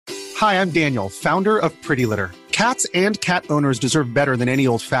Hi, I'm Daniel, founder of Pretty Litter. Cats and cat owners deserve better than any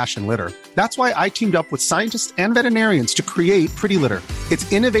old-fashioned litter. That's why I teamed up with scientists and veterinarians to create Pretty Litter.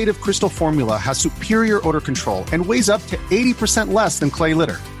 Its innovative crystal formula has superior odor control and weighs up to 80% less than clay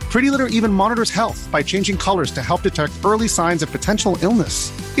litter. Pretty Litter even monitors health by changing colors to help detect early signs of potential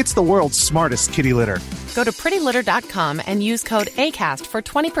illness. It's the world's smartest kitty litter. Go to prettylitter.com and use code ACAST for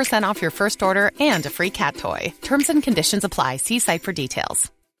 20% off your first order and a free cat toy. Terms and conditions apply. See site for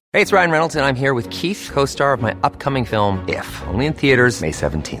details. Hey, it's Ryan Reynolds, and I'm here with Keith, co-star of my upcoming film, If, only in theaters May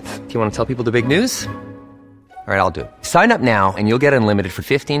 17th. Do you want to tell people the big news? All right, I'll do it. Sign up now and you'll get unlimited for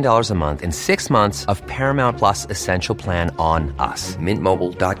 $15 a month and 6 months of Paramount Plus Essential Plan on us.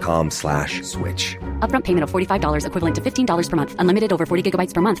 MintMobile.com/switch. Upfront payment of $45 equivalent to $15 per month. Unlimited over 40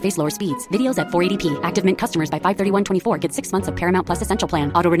 gigabytes per month. Face lower speeds. Videos at 480p. Active Mint customers by 531.24 get 6 months of Paramount Plus Essential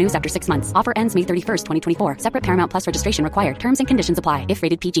Plan. Auto renews after 6 months. Offer ends May 31st, 2024. Separate Paramount Plus registration required. Terms and conditions apply if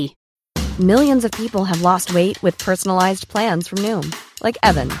rated PG. Millions of people have lost weight with personalized plans from Noom. Like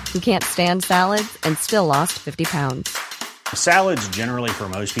Evan, who can't stand salads and still lost 50 pounds. Salads generally for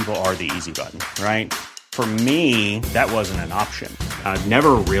most people are the easy button, right? For me, that wasn't an option. I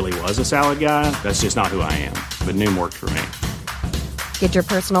never really was a salad guy. That's just not who I am. But Noom worked for me. Get your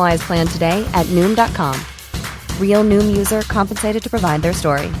personalized plan today at Noom.com. Real Noom user compensated to provide their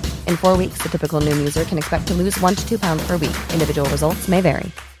story. In 4 weeks, the typical Noom user can expect to lose 1 to 2 pounds per week. Individual results may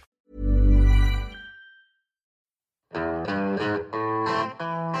vary.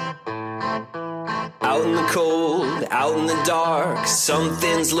 Out in the cold, out in the dark,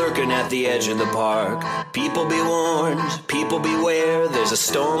 something's lurking at the edge of the park. People be warned, people beware, there's a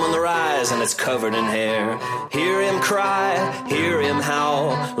storm on the rise and it's covered in hair. Hear him cry, hear him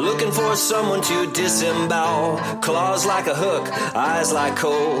howl, looking for someone to disembowel. Claws like a hook, eyes like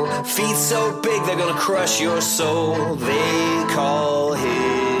coal, feet so big they're gonna crush your soul. They call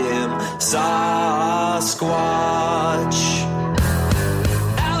him Sasquatch.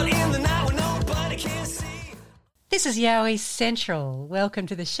 This is Yowie Central. Welcome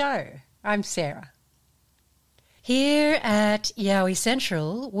to the show. I'm Sarah. Here at Yowie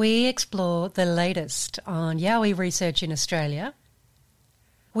Central, we explore the latest on Yowie research in Australia.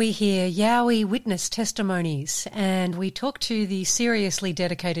 We hear Yowie witness testimonies and we talk to the seriously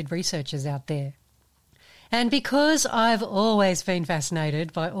dedicated researchers out there. And because I've always been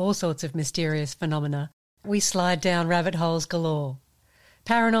fascinated by all sorts of mysterious phenomena, we slide down rabbit holes galore.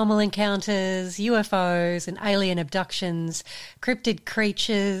 Paranormal encounters, UFOs and alien abductions, cryptid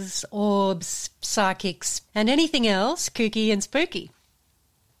creatures, orbs, psychics, and anything else kooky and spooky.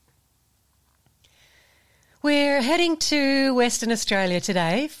 We're heading to Western Australia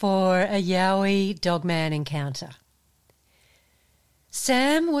today for a Yowie dogman encounter.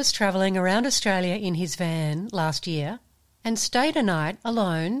 Sam was travelling around Australia in his van last year and stayed a night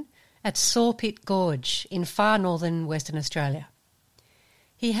alone at Sawpit Gorge in far northern Western Australia.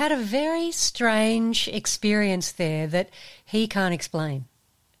 He had a very strange experience there that he can't explain.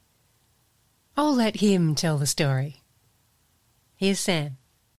 I'll let him tell the story. Here's Sam.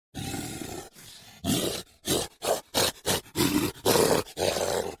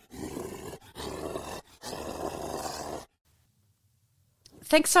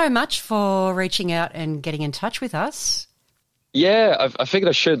 Thanks so much for reaching out and getting in touch with us. Yeah, I figured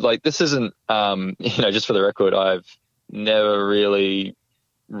I should. This isn't, just for the record, I've never really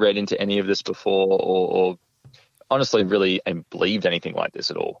read into any of this before or honestly really believed anything like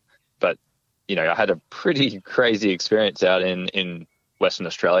this at all. But, I had a pretty crazy experience out in Western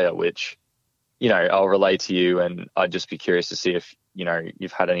Australia, which, I'll relay to you, and I'd just be curious to see if,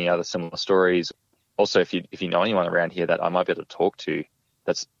 you've had any other similar stories. Also, if you know anyone around here that I might be able to talk to.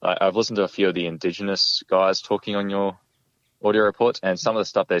 I've listened to a few of the Indigenous guys talking on your audio reports, and some of the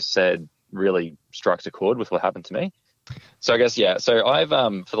stuff they said really struck a chord with what happened to me. So I guess, yeah. So I've,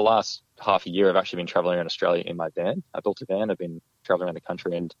 for the last half a year, I've actually been traveling around Australia in my van. I built a van. I've been traveling around the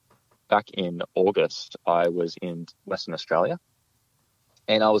country, and back in August, I was in Western Australia,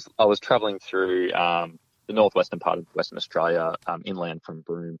 and I was traveling through the northwestern part of Western Australia, inland from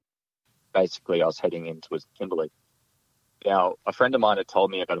Broome. Basically, I was heading in towards Kimberley. Now, a friend of mine had told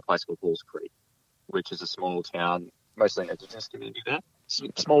me about a place called Halls Creek, which is a small town, mostly an Indigenous community there.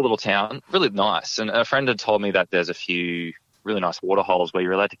 Small little town, really nice. And a friend had told me that there's a few really nice water holes where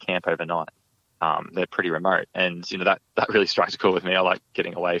you're allowed to camp overnight. They're pretty remote. And, that really strikes a chord with me. I like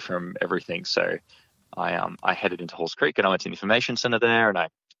getting away from everything. So I headed into Halls Creek and I went to the information centre there and I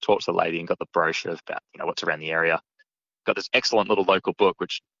talked to the lady and got the brochure about, what's around the area. Got this excellent little local book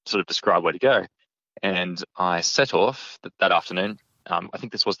which sort of described where to go. And I set off that afternoon. I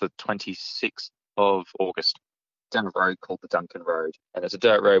think this was the 26th of August. down a road called the Duncan Road, and it's a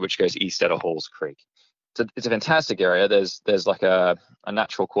dirt road which goes east out of Halls Creek. It's a fantastic area. There's like a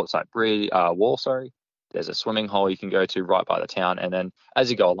natural quartzite wall. Sorry. There's a swimming hole you can go to right by the town, and then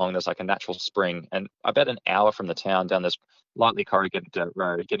as you go along, there's like a natural spring. And about an hour from the town, down this lightly corrugated dirt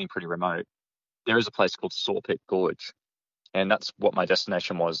road, getting pretty remote, there is a place called Sawpit Gorge, and that's what my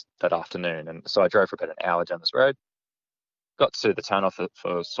destination was that afternoon. And so I drove for about an hour down this road, got to the town off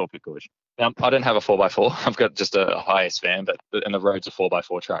for Sawpit Gorge. Now, I don't have a 4x4. I've got just a high-ace van, and the road's a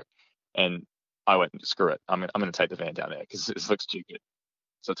 4x4 track. And I went, screw it. I'm going to take the van down there because this looks too good.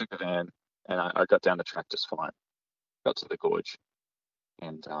 So I took the van, and I got down the track just fine. Got to the gorge,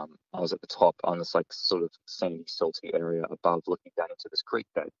 and I was at the top on this like sort of sandy, salty area above, looking down into this creek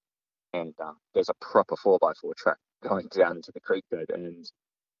bed. And there's a proper 4x4 track going down into the creek bed, and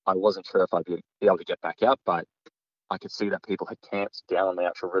I wasn't sure if I'd be able to get back out, but I could see that people had camped down on the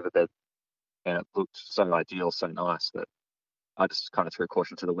actual riverbed, and it looked so ideal, so nice, that I just kind of threw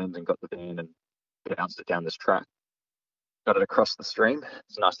caution to the wind and got the van and bounced it down this track. Got it across the stream.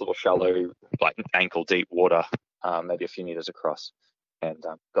 It's a nice little shallow, like ankle deep water, maybe a few meters across, and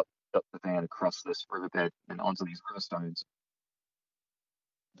got the van across this riverbed and onto these river stones.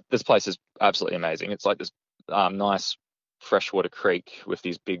 This place is absolutely amazing. It's like this nice freshwater creek with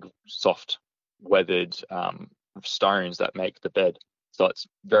these big, soft, weathered stones that make the bed. So it's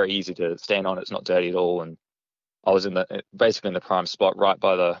very easy to stand on. It's not dirty at all. And I was basically in the prime spot, right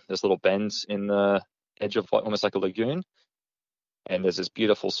by this little bends in the edge of almost like a lagoon. And there's this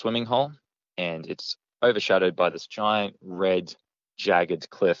beautiful swimming hole, and it's overshadowed by this giant red jagged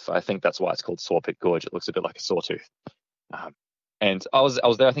cliff. I think that's why it's called Sawpit Gorge. It looks a bit like a sawtooth. And I was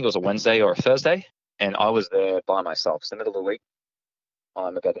there, I think it was a Wednesday or a Thursday, and I was there by myself. It's the middle of the week.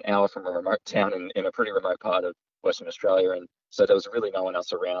 I'm about an hour from a remote town in a pretty remote part of Western Australia, and so there was really no one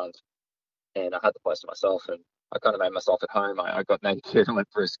else around, and I had the place to myself, and I kind of made myself at home. I got naked and went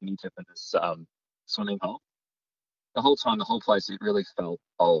for a skinny dip in this swimming hole. The whole time, the whole place, it really felt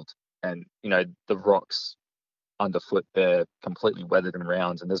old, and the rocks underfoot, they're completely weathered and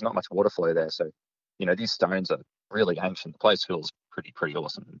round, and there's not much water flow there, so these stones are really ancient. The place feels pretty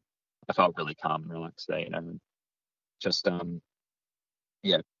awesome. I felt really calm and relaxed there, and just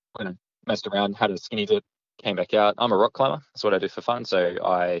messed around, had a skinny dip, came back out. I'm a rock climber. That's what I do for fun. So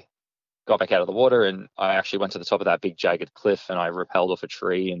I got back out of the water, and I actually went to the top of that big jagged cliff, and I rappelled off a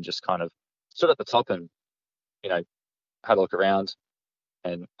tree and just kind of stood at the top and had a look around,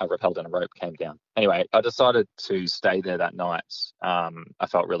 and I rappelled on a rope, came down. Anyway, I decided to stay there that night. I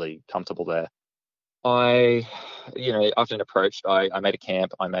felt really comfortable there. After an approached, I made a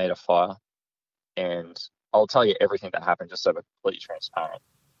camp, I made a fire, and I'll tell you everything that happened just so we're completely transparent.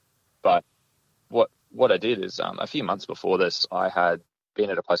 But what I did is a few months before this, I had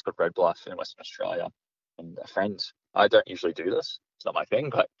been at a place called Red Bluff in Western Australia, and a friend, I don't usually do this, it's not my thing,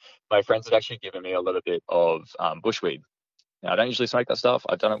 but my friends had actually given me a little bit of bushweed. Now, I don't usually smoke that stuff.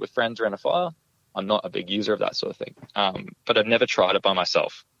 I've done it with friends around a fire. I'm not a big user of that sort of thing, but I'd never tried it by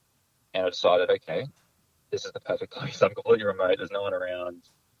myself. And I decided, okay, this is the perfect place. I'm completely remote. There's no one around.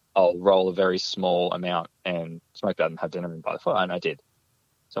 I'll roll a very small amount and smoke that and have dinner by the fire. And I did.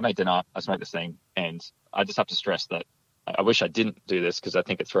 So I made dinner. I smoked this thing. And I just have to stress that I wish I didn't do this because I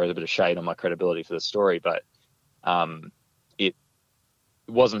think it throws a bit of shade on my credibility for the story. But it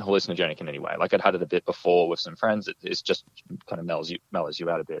wasn't hallucinogenic in any way. Like I'd had it a bit before with some friends. It's just kind of mellows you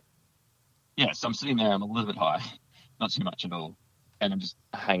out a bit. Yeah, so I'm sitting there. I'm a little bit high. Not too much at all. And I'm just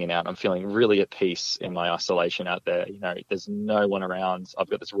hanging out. I'm feeling really at peace in my isolation out there. There's no one around. I've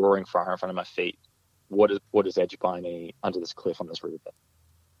got this roaring fire in front of my feet. Water is edged by me under this cliff on this riverbed.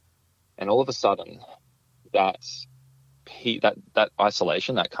 And all of a sudden, that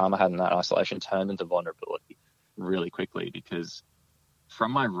isolation, that calm I had in that isolation turned into vulnerability really quickly, because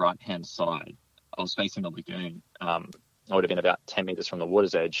from my right-hand side, I was facing the lagoon. I would have been about 10 meters from the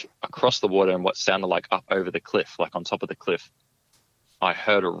water's edge, across the water, and what sounded like up over the cliff, like on top of the cliff. I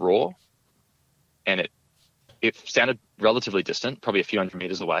heard a roar, and it sounded relatively distant, probably a few hundred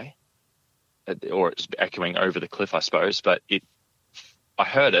meters away, or it's echoing over the cliff, I suppose. But I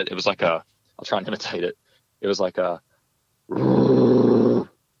heard it. It was like I'll try and imitate it. It was like like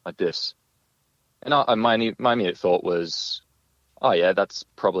this. And my immediate thought was, oh yeah, that's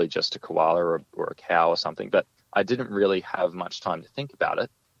probably just a koala or a cow or something. But I didn't really have much time to think about it,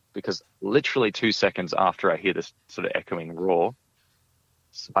 because literally 2 seconds after I hear this sort of echoing roar,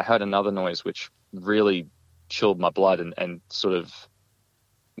 I heard another noise which really chilled my blood and sort of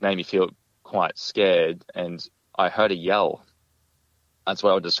made me feel quite scared. And I heard a yell. That's what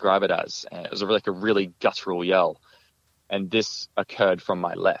I would describe it as. And it was like a really guttural yell. And this occurred from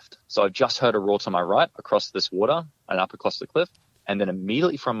my left. So I've just heard a roar to my right across this water and up across the cliff. And then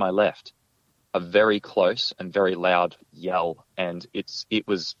immediately from my left, a very close and very loud yell. And it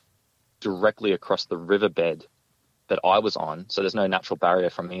was directly across the riverbed that I was on. So there's no natural barrier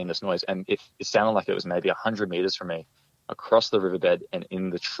from me and this noise. And it sounded like it was maybe 100 meters from me across the riverbed and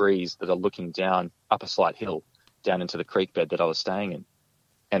in the trees that are looking down up a slight hill down into the creek bed that I was staying in.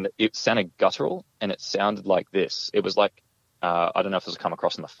 And it sounded guttural, and it sounded like this. It was like, I don't know if this will come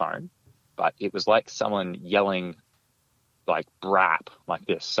across on the phone, but it was like someone yelling like brap, like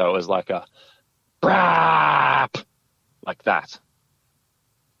this. So it was like a brap, like that.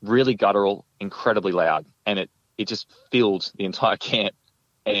 Really guttural, incredibly loud. And it just filled the entire camp.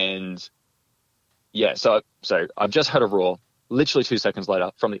 And yeah, so I've just heard a roar. Literally 2 seconds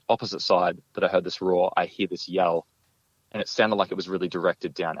later, from the opposite side that I heard this roar, I hear this yell. And it sounded like it was really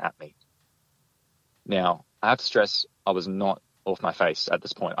directed down at me. Now, I have to stress, I was not off my face at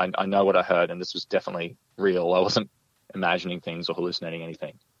this point. I know what I heard, and this was definitely real. I wasn't imagining things or hallucinating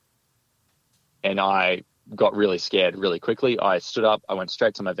anything. And I got really scared really quickly. I stood up. I went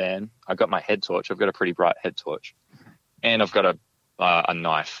straight to my van. I got my head torch. I've got a pretty bright head torch. And I've got a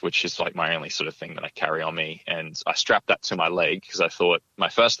knife, which is like my only sort of thing that I carry on me. And I strapped that to my leg because my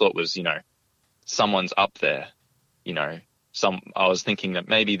first thought was, someone's up there. I was thinking that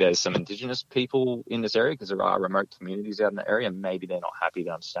maybe there's some Indigenous people in this area because there are remote communities out in the area. And maybe they're not happy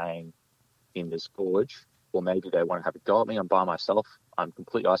that I'm staying in this gorge, or maybe they want to have a go at me. I'm by myself. I'm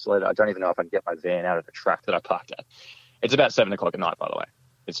completely isolated. I don't even know if I can get my van out of the track that I parked at. It's about 7 o'clock at night, by the way.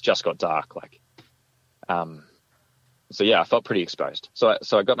 It's just got dark. So yeah, I felt pretty exposed. So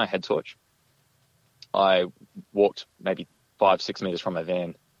I got my head torch. I walked maybe 5-6 meters from my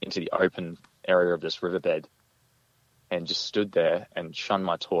van into the open area of this riverbed and just stood there and shunned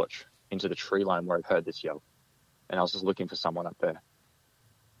my torch into the tree line where I'd heard this yell. And I was just looking for someone up there.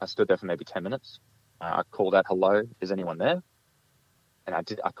 I stood there for maybe 10 minutes. I called out, hello, is anyone there? And I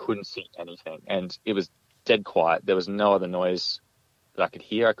couldn't see anything. And it was dead quiet. There was no other noise that I could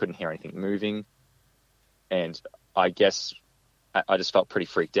hear. I couldn't hear anything moving. And I guess I just felt pretty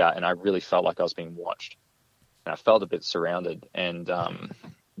freaked out, and I really felt like I was being watched. And I felt a bit surrounded. And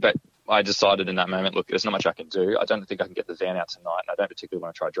but I decided in that moment, look, there's not much I can do. I don't think I can get the van out tonight, and I don't particularly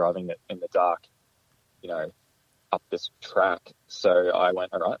want to try driving it in the dark, up this track. So I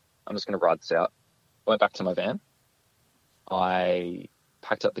went, all right, I'm just going to ride this out. I went back to my van. I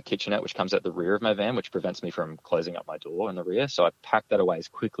packed up the kitchenette, which comes out the rear of my van, which prevents me from closing up my door in the rear. So I packed that away as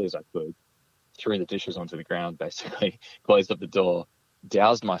quickly as I could, threw the dishes onto the ground, basically, closed up the door,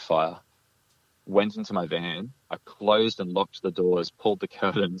 doused my fire, went into my van. I closed and locked the doors, pulled the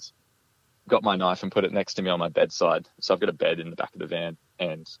curtains, got my knife and put it next to me on my bedside. So I've got a bed in the back of the van,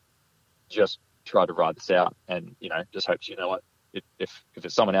 and just tried to ride this out, and, just hope, what, if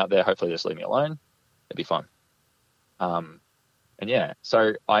there's someone out there, hopefully just leave me alone. It'd be fun. And yeah,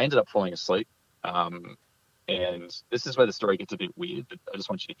 so I ended up falling asleep. And this is where the story gets a bit weird, but I just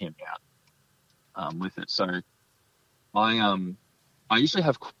want you to hear me out with it. So I usually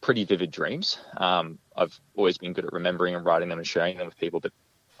have pretty vivid dreams. I've always been good at remembering and writing them and sharing them with people, but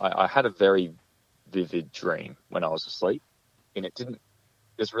I had a very vivid dream when I was asleep, and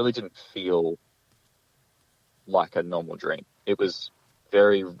this really didn't feel like a normal dream. It was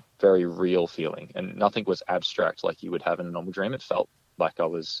very, very real feeling, and nothing was abstract like you would have in a normal dream. It felt like I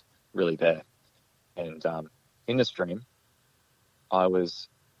was really there. And in this dream, I was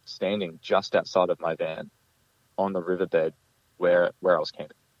standing just outside of my van on the riverbed where I was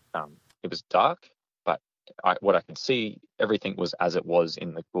camping. It was dark, but what I could see, everything was as it was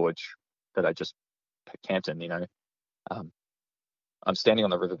in the gorge that I just camped in. I'm standing on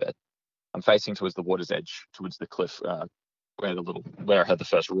the riverbed. I'm facing towards the water's edge, towards the cliff, where I had the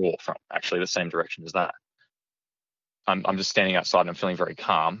first roar from, actually the same direction as that. I'm just standing outside and I'm feeling very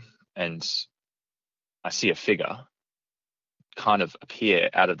calm, and I see a figure kind of appear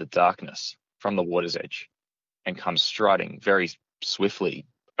out of the darkness from the water's edge and come striding very swiftly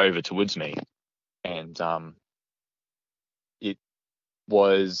over towards me. And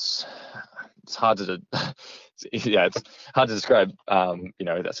it's hard to describe,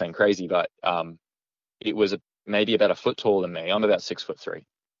 without saying crazy, but it was maybe about a foot taller than me. I'm about 6'3".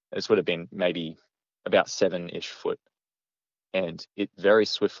 This would have been maybe about 7-ish foot. And it very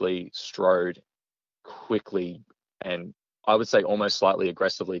swiftly strode quickly, and I would say almost slightly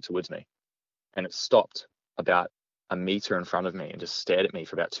aggressively towards me. And it stopped about a meter in front of me and just stared at me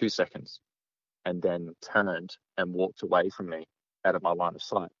for about 2 seconds, and then turned and walked away from me out of my line of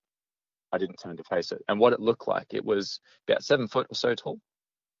sight. I didn't turn to face it. And what it looked like, it was about 7 foot or so tall,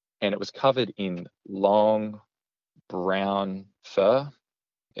 and it was covered in long brown fur.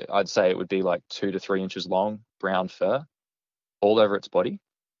 I'd say it would be like 2 to 3 inches long, brown fur all over its body.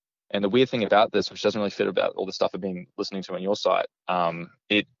 And the weird thing about this, which doesn't really fit about all the stuff I've been listening to on your site,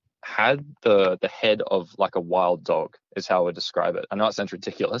 it had the head of like a wild dog, is how I would describe it. I know it sounds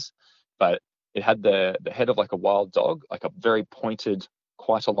ridiculous, but it had the head of like a wild dog, like a very pointed,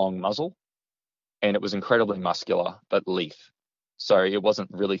 quite a long muzzle, and it was incredibly muscular but lithe. So it wasn't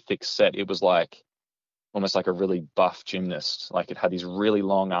really thick set. It was like almost like a really buff gymnast. Like it had these really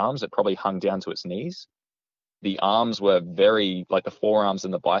long arms that probably hung down to its knees. The arms were very, like the forearms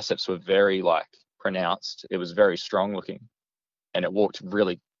and the biceps were very like pronounced. It was very strong looking, and it walked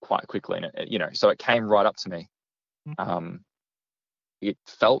really quite quickly. And it, so it came right up to me. It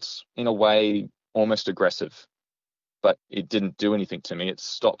felt in a way almost aggressive, but it didn't do anything to me. It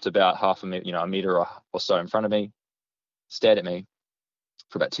stopped about half a meter, a meter or so in front of me, stared at me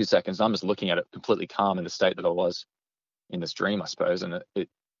for about 2 seconds. I'm just looking at it completely calm in the state that I was in this dream, I suppose. And it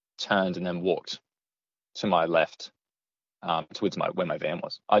turned and then walked to my left, towards where my van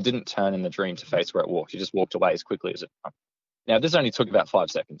was. I didn't turn in the dream to face where it walked. It just walked away as quickly as it. Now, this only took about 5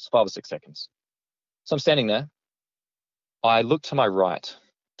 or 6 seconds. So I'm standing there. I looked to my right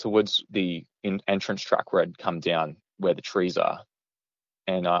towards the entrance track where I'd come down, where the trees are.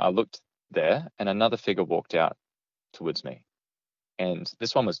 And I looked there, and another figure walked out towards me. And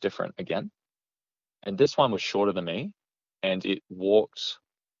this one was different again. And this one was shorter than me, and it walked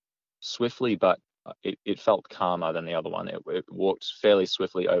swiftly, but it felt calmer than the other one. It walked fairly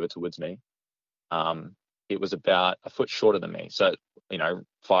swiftly over towards me. It was about a foot shorter than me. So,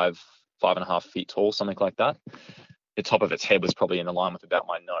 5.5 feet tall, something like that. The top of its head was probably in line with about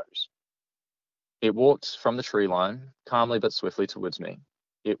my nose. It walked from the tree line calmly but swiftly towards me.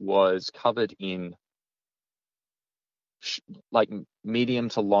 It was covered in like medium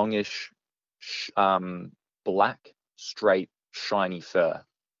to longish, black, straight, shiny fur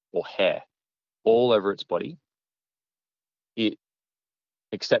or hair all over its body. It,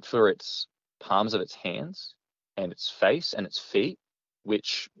 except for its palms of its hands and its face and its feet,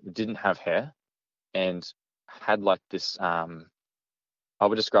 which didn't have hair and had like this, I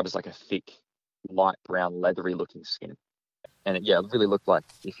would describe as like a thick, light brown, leathery looking skin. And it really looked like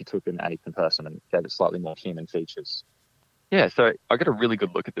if you took an ape in person and gave it slightly more human features. Yeah, so I got a really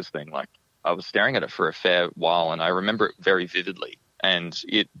good look at this thing. Like, I was staring at it for a fair while, and I remember it very vividly. And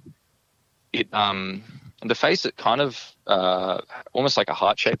the face, it kind of almost like a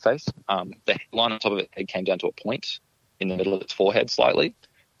heart-shaped face. The line on top of its head came down to a point in the middle of its forehead slightly,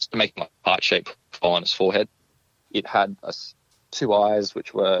 just to make a heart-shaped fall on its forehead. It had 2 eyes,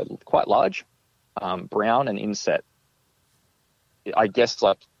 which were quite large, brown and inset. I guess,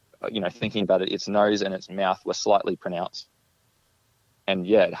 like, thinking about it, its nose and its mouth were slightly pronounced. And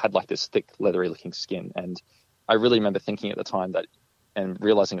it had like this thick, leathery looking skin. And I really remember thinking at the time that, and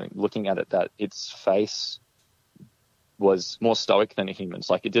realizing, looking at it, that its face was more stoic than a human's.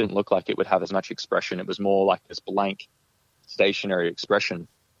 Like, it didn't look like it would have as much expression. It was more like this blank, stationary expression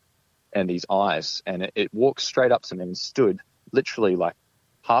and these eyes. And it walked straight up to me and stood literally like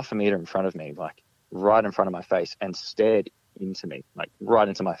half a meter in front of me, like right in front of my face, and stared into me, like right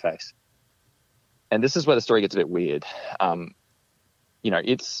into my face. And this is where the story gets a bit weird.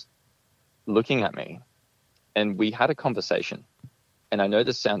 It's looking at me, and we had a conversation. And I know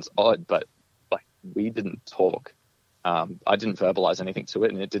this sounds odd, but like, we didn't talk. I didn't verbalize anything to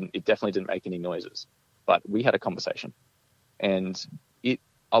it, and it definitely didn't make any noises. But we had a conversation, and it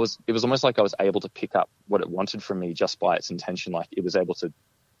was almost like I was able to pick up what it wanted from me just by its intention. Like, it was able to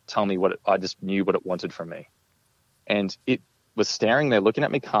tell me I just knew what it wanted from me. And it was staring there, looking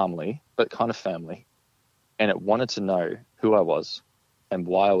at me calmly, but kind of firmly. And it wanted to know who I was and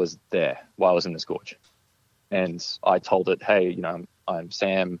why I was there, why I was in this gorge. And I told it, hey, I'm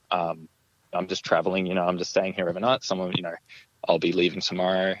Sam. I'm just traveling, I'm just staying here overnight. I'll be leaving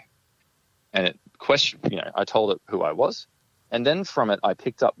tomorrow. And I told it who I was. And then from it, I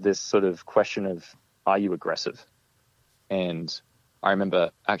picked up this sort of question of, are you aggressive? And I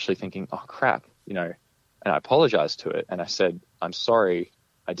remember actually thinking, oh, crap, and I apologized to it. And I said, I'm sorry.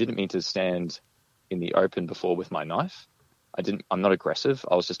 I didn't mean to stand in the open before with my knife. I'm not aggressive.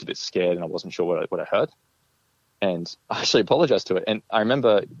 I was just a bit scared, and I wasn't sure what I heard. And I actually apologized to it. And I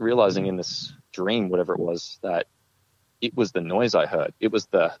remember realizing in this dream, whatever it was, that it was the noise I heard. It was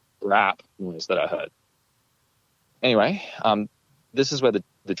the rap noise that I heard. Anyway, this is where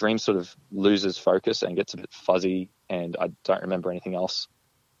the dream sort of loses focus and gets a bit fuzzy, and I don't remember anything else.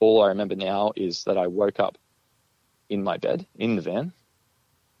 All I remember now is that I woke up in my bed, in the van,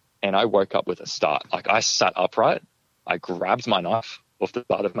 and I woke up with a start. Like, I sat upright, I grabbed my knife off the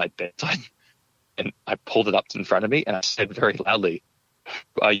side of my bedside, And I pulled it up in front of me and I said very loudly,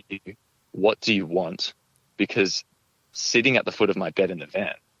 "Who are you? What do you want?" Because sitting at the foot of my bed in the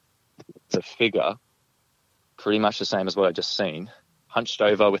van, it's a figure pretty much the same as what I just seen, hunched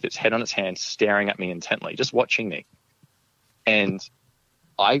over with its head on its hands, staring at me intently, just watching me. And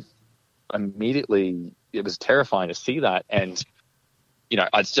I immediately, it was terrifying to see that. And,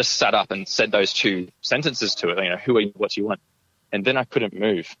 I just sat up and said those two sentences to it, "Who are you? What do you want?" And then I couldn't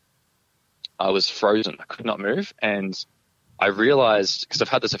move. I was frozen. I could not move. And I realized, because I've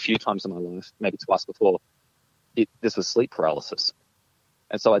had this a few times in my life, maybe twice before, this was sleep paralysis.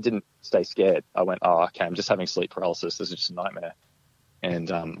 And so I didn't stay scared. I went, "Oh, okay, I'm just having sleep paralysis. This is just a nightmare." And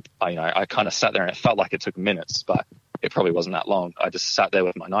I kind of sat there, and it felt like it took minutes, but it probably wasn't that long. I just sat there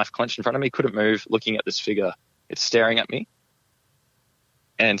with my knife clenched in front of me, couldn't move, looking at this figure. It's staring at me.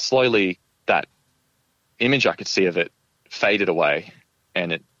 And slowly that image I could see of it faded away,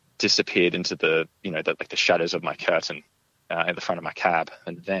 and it disappeared into the shadows of my curtain in the front of my cab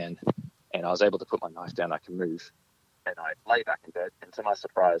and the van. And I was able to put my knife down. I can move. And I lay back in bed, and to my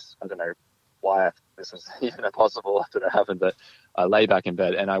surprise, I don't know why this was even possible after that happened, but I lay back in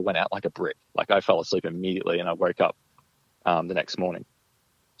bed and I went out like a brick. Like, I fell asleep immediately, and I woke up the next morning.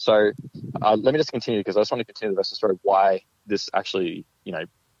 So let me just continue, because I just want to continue the rest of the story, why this actually,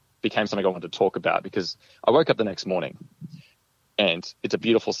 became something I wanted to talk about. Because I woke up the next morning, and it's a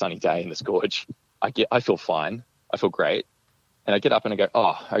beautiful sunny day in this gorge. I feel fine. I feel great. And I get up and I go,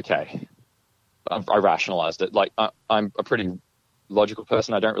 "Oh, okay." I rationalized it. Like, I'm a pretty logical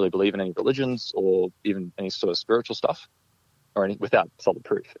person. I don't really believe in any religions or even any sort of spiritual stuff or any without solid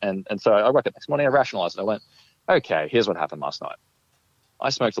proof. And so I woke up next morning, I rationalized it. I went, "Okay, here's what happened last night. I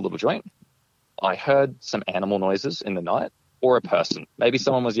smoked a little joint. I heard some animal noises in the night, or a person. Maybe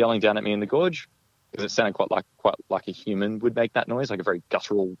someone was yelling down at me in the gorge, because it sounded quite like a human would make that noise, like a very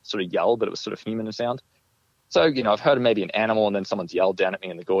guttural sort of yell, but it was sort of human in sound. So, I've heard maybe an animal, and then someone's yelled down at me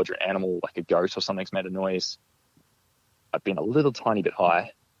in the gorge, or an animal like a goat or something's made a noise. I've been a little tiny bit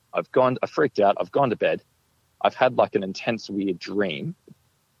high. I freaked out. I've gone to bed. I've had like an intense, weird dream.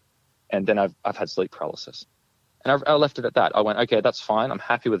 And then I've had sleep paralysis." And I left it at that. I went, "Okay, that's fine. I'm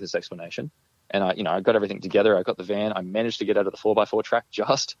happy with this explanation." And I got everything together. I got the van. I managed to get out of the 4x4 track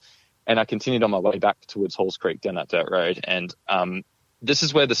and I continued on my way back towards Halls Creek down that dirt road. And, this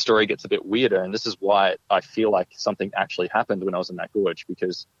is where the story gets a bit weirder, and this is why I feel like something actually happened when I was in that gorge,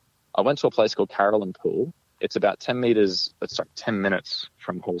 because I went to a place called Carolyn Pool. It's about 10 minutes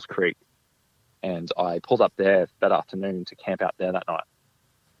from Halls Creek, and I pulled up there that afternoon to camp out there that night.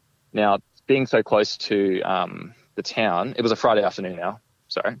 Now, being so close to the town, it was a Friday afternoon now.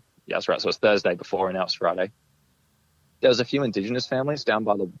 Sorry. Yeah, that's right. So it was Thursday before, and now it's Friday. There was a few Indigenous families down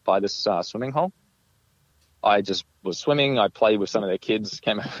by this swimming hole. I just was swimming. I played with some of their kids,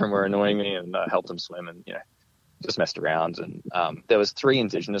 came over and were annoying me, and helped them swim, and just messed around. And there was 3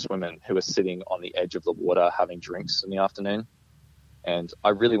 Indigenous women who were sitting on the edge of the water having drinks in the afternoon. And I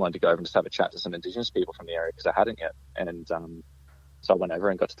really wanted to go over and just have a chat to some Indigenous people from the area, because I hadn't yet. And so I went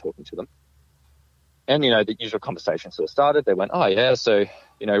over and got to talking to them. And the usual conversation sort of started. They went, "Oh yeah, so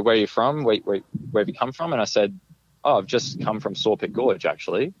where are you from? Where have you come from?" And I said, "Oh, I've just come from Sawpit Gorge,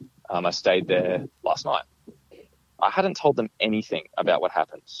 actually. I stayed there last night." I hadn't told them anything about what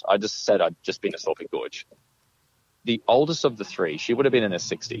happened. I just said I'd just been to Sawpit Gorge. The oldest of the 3, she would have been in her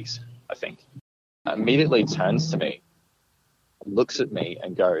 60s, I think, immediately turns to me, looks at me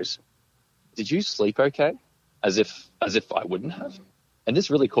and goes, "Did you sleep okay?" As if I wouldn't have. And this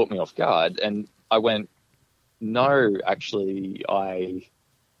really caught me off guard. And I went, "No, actually, I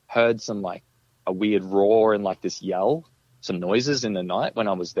heard some like a weird roar and like this yell, some noises in the night when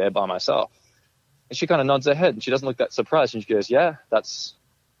I was there by myself." And she kind of nods her head, and she doesn't look that surprised. And she goes, "Yeah, that's,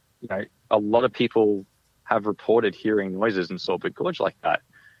 a lot of people have reported hearing noises in Sawpit Gorge like that."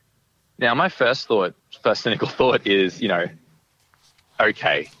 Now, my first cynical thought is,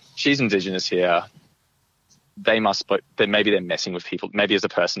 okay, she's Indigenous here. Maybe they're messing with people. Maybe there's a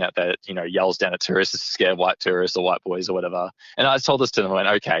person out there that, yells down at tourists to scare white tourists or white boys or whatever. And I told this to them, I went,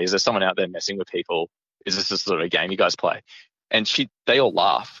 "Okay, is there someone out there messing with people? Is this just sort of a game you guys play?" And they all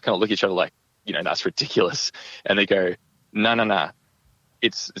laugh, kind of look at each other like, "That's ridiculous." And they go, No.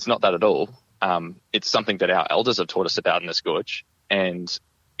 It's not that at all. It's something that our elders have taught us about in this gorge, and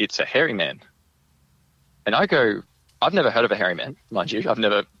it's a hairy man." And I go, "I've never heard of a hairy man, mind you.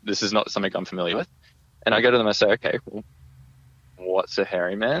 This is not something I'm familiar with." And I go to them and I say, "Okay, well, what's a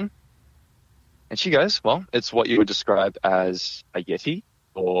hairy man?" And she goes, "Well, it's what you would describe as a Yeti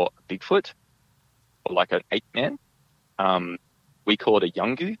or a Bigfoot or like an ape man. We call it a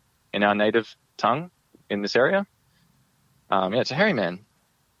Yungu in our native tongue in this area. Yeah, it's a hairy man."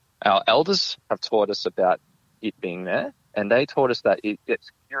 Our elders have taught us about it being there, and they taught us that it gets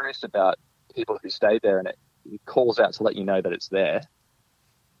curious about people who stay there, and it calls out to let you know that it's there.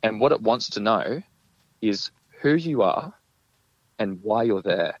 And what it wants to know is who you are and why you're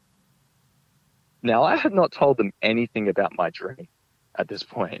there. Now, I had not told them anything about my dream at this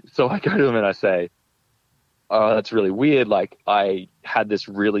point. So I go to them and I say, oh, that's really weird. Like, I had this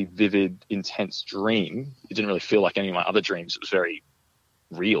really vivid, intense dream. It didn't really feel like any of my other dreams. It was very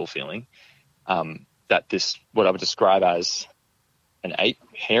real feeling. That this, what I would describe as an ape,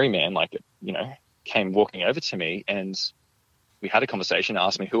 hairy man, like, came walking over to me, and we had a conversation,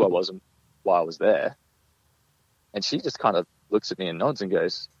 asked me who I was and why I was there. And she just kind of looks at me and nods and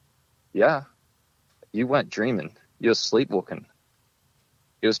goes, yeah, you weren't dreaming. You were sleepwalking.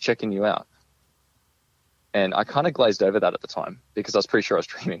 He was checking you out. And I kind of glazed over that at the time because I was pretty sure I was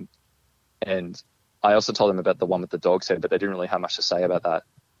dreaming. And I also told them about the one with the dog's head, but they didn't really have much to say about that.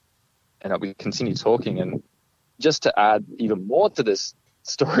 And we continued talking. And just to add even more to this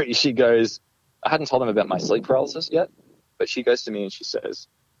story, she goes, I hadn't told them about my sleep paralysis yet, but she goes to me and she says,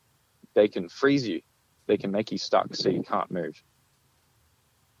 they can freeze you. They can make you stuck so you can't move.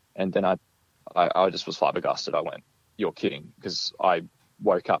 And then I just was flabbergasted. I went, you're kidding. Because I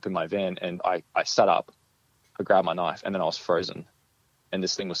woke up in my van and I sat up, I grabbed my knife, and then I was frozen. And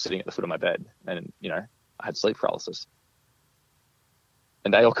this thing was sitting at the foot of my bed. And, I had sleep paralysis.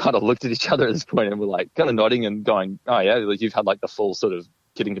 And they all kind of looked at each other at this point and were like kind of nodding and going, oh yeah, you've had like the full sort of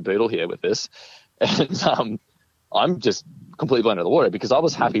kit and caboodle here with this. And I'm just completely blown out of the water because I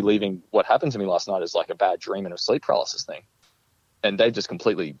was happy leaving what happened to me last night as like a bad dream and a sleep paralysis thing. And they just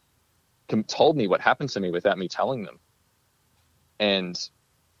completely told me what happened to me without me telling them. And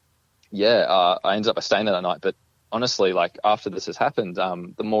yeah, I ended up staying there that night. But honestly, like after this has happened,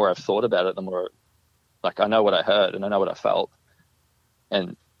 the more I've thought about it, the more like I know what I heard and I know what I felt.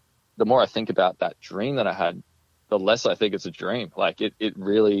 And the more I think about that dream that I had, the less I think it's a dream. Like it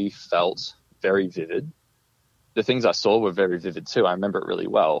really felt very vivid. The things I saw were very vivid too. I remember it really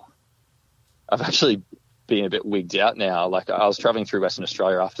well. I've actually been a bit wigged out now. Like I was traveling through Western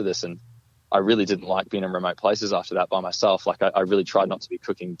Australia after this, and I really didn't like being in remote places after that by myself. Like I really tried not to be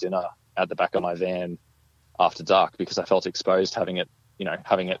cooking dinner at the back of my van after dark because I felt exposed having it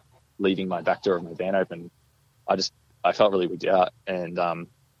leaving my back door of my van open. I felt really wigged out, and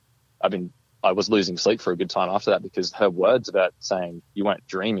I was losing sleep for a good time after that because her words about saying you weren't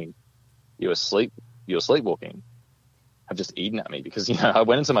dreaming, you were sleepwalking have just eaten at me because, I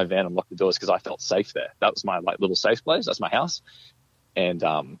went into my van and locked the doors because I felt safe there. That was my like little safe place. That's my house. And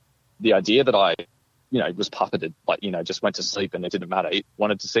the idea that I, was puppeted, like, just went to sleep and it didn't matter. It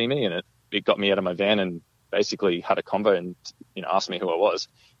wanted to see me and it got me out of my van and basically had a convo and, asked me who I was.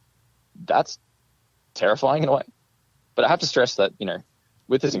 That's terrifying in a way. But I have to stress that,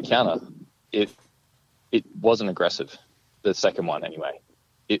 with this encounter, it wasn't aggressive. The second one anyway.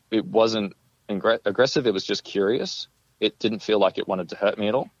 It wasn't aggressive. It was just curious. It didn't feel like it wanted to hurt me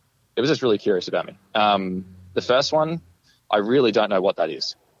at all. It was just really curious about me. The first one, I really don't know what that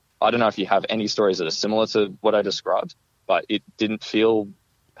is. I don't know if you have any stories that are similar to what I described, but it didn't feel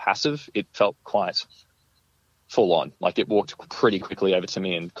passive. It felt quite full on. Like it walked pretty quickly over to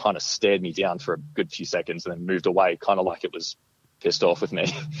me and kind of stared me down for a good few seconds and then moved away, kind of like it was pissed off with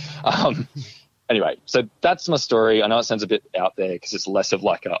me. Anyway, so that's my story. I know it sounds a bit out there because it's less of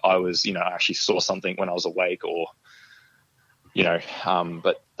like I was, I actually saw something when I was awake or,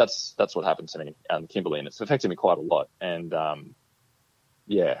 but that's what happened to me, Kimberly, and it's affected me quite a lot. And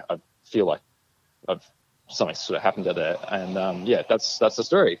yeah, I feel like something sort of happened there. And yeah, that's the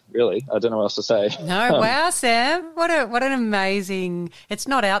story, really. I don't know what else to say. No, wow, Sam, what an amazing. It's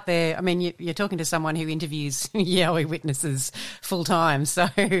not out there. I mean, you're talking to someone who interviews Yowie witnesses full time, so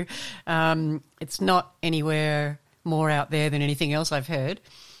it's not anywhere more out there than anything else I've heard.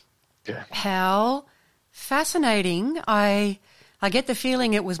 Yeah. How fascinating. I get the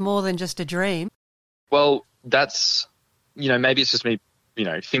feeling it was more than just a dream. Well, that's, maybe it's just me,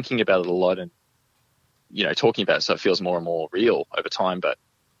 thinking about it a lot and, talking about it so it feels more and more real over time. But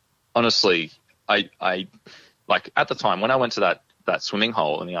honestly, I like at the time when I went to that swimming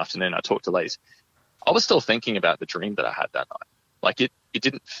hole in the afternoon, I talked to ladies, I was still thinking about the dream that I had that night. Like it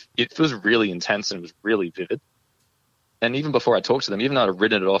was really intense and it was really vivid. And even before I talked to them, even though I'd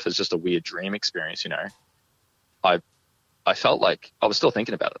written it off as just a weird dream experience, I felt like I was still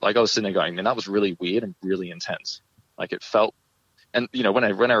thinking about it. Like I was sitting there going, man, that was really weird and really intense. Like it felt, and when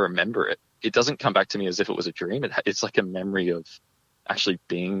I remember it, it doesn't come back to me as if it was a dream. It's like a memory of actually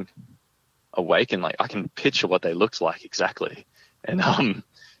being awake and like I can picture what they looked like exactly. And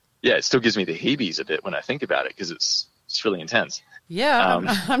yeah, it still gives me the heebies a bit when I think about it because it's it's really intense. Yeah,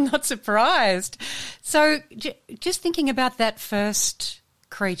 I'm not surprised. So just thinking about that first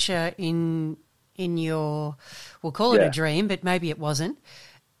creature in your, we'll call it a dream, but maybe it wasn't,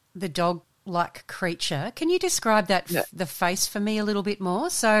 the dog-like creature. Can you describe that the face for me a little bit more?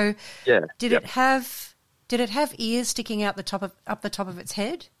 So did it have ears sticking out up the top of its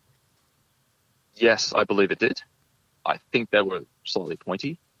head? Yes, I believe it did. I think they were slightly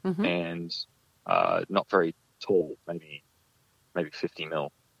pointy and not very tall, maybe 50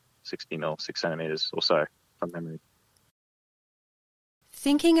 mil, 60 mil, 6 centimeters or so from memory.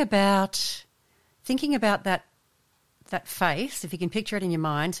 Thinking about that face, if you can picture it in your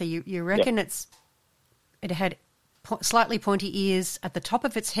mind, so you reckon it had slightly pointy ears at the top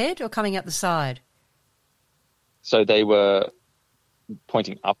of its head or coming out the side? So they were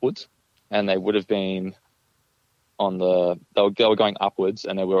pointing upwards, and they would have been they were going upwards,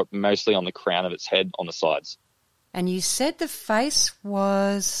 and they were mostly on the crown of its head on the sides. And you said the face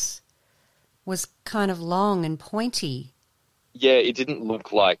was kind of long and pointy. Yeah, it didn't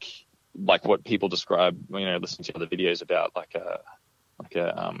look like what people describe, listening to other videos about like a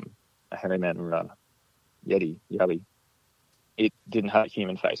hairy man or a Yowie. It didn't have a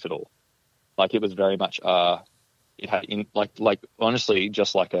human face at all. Like it was very much it had honestly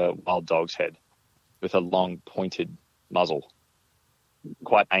just like a wild dog's head with a long pointed muzzle,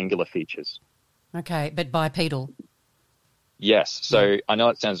 quite angular features. Okay, but bipedal. Yes. So I know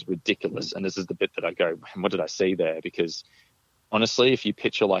it sounds ridiculous, and this is the bit that I go, what did I see there? Because honestly, if you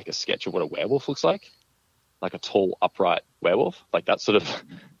picture like a sketch of what a werewolf looks like a tall, upright werewolf, like that sort of,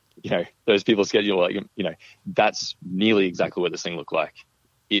 those people schedule, that's nearly exactly what this thing looked like.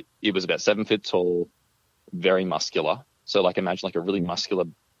 It was about 7 feet tall, very muscular. So like imagine like a really muscular,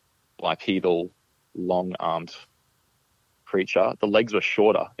 bipedal, long-armed creature. The legs were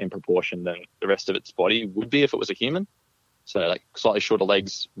shorter in proportion than the rest of its body would be if it was a human. So like slightly shorter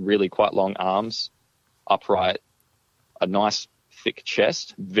legs, really quite long arms, upright, a nice thick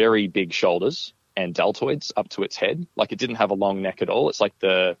chest, very big shoulders and deltoids up to its head. Like it didn't have a long neck at all. It's like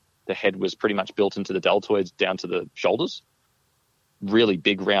the head was pretty much built into the deltoids down to the shoulders. Really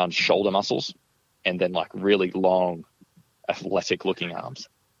big round shoulder muscles, and then like really long athletic looking arms.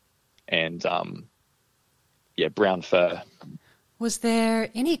 And brown fur. Was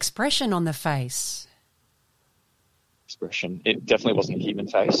there any expression on the face? It definitely wasn't a human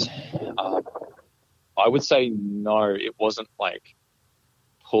face. I would say no, it wasn't like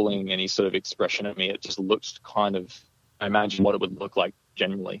pulling any sort of expression at me. It just looked kind of, I imagine what it would look like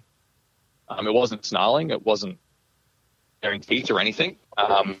generally. It wasn't snarling. It wasn't baring teeth or anything.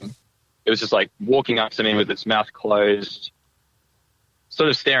 It was just like walking up to me with its mouth closed, sort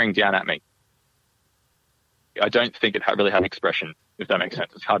of staring down at me. I don't think it really had an expression, if that makes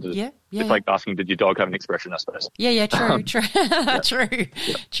sense. It's hard to. It's like asking, did your dog have an expression? I suppose. Yeah. True.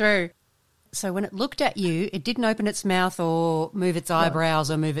 True. So when it looked at you, it didn't open its mouth or move its eyebrows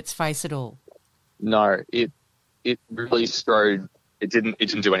or move its face at all. No, it really strode. It didn't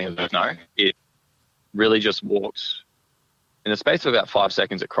do any of that. No, it really just walked in the space of about 5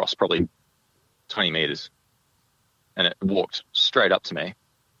 seconds. It crossed probably 20 meters, and it walked straight up to me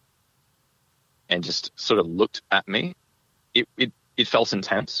and just sort of looked at me. It felt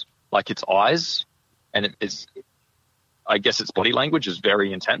intense, like its eyes, and I guess its body language is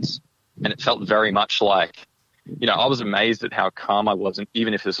very intense, and it felt very much like, I was amazed at how calm I was, and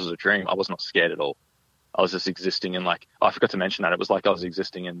even if this was a dream, I was not scared at all. I was just existing in I forgot to mention that, it was like I was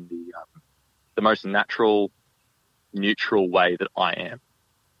existing in the most natural, neutral way that I am.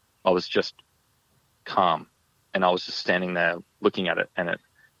 I was just calm, and I was just standing there looking at it, and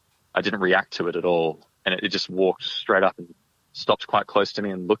I didn't react to it at all, and it just walked straight up and stopped quite close to me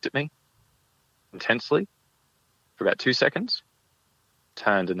and looked at me intensely for about 2 seconds,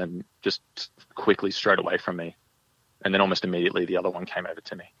 turned, and then just quickly strode away from me. And then almost immediately the other one came over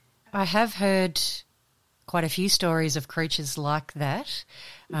to me. I have heard quite a few stories of creatures like that.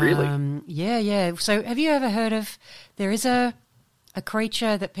 Really? Yeah. So have you ever heard of, there is a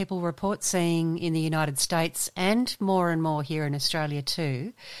creature that people report seeing in the United States and more here in Australia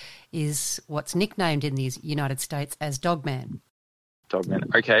too, is what's nicknamed in the United States as Dogman. Dogman.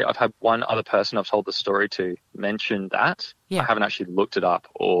 Okay, I've had one other person I've told the story to mention that. Yeah. I haven't actually looked it up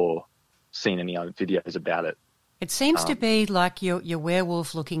or seen any other videos about it. It seems to be like your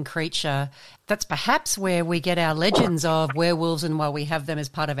werewolf-looking creature. That's perhaps where we get our legends of werewolves and why we have them as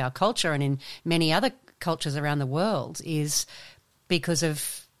part of our culture and in many other cultures around the world is because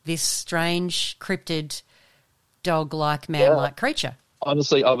of this strange, cryptid, dog-like, man-like creature.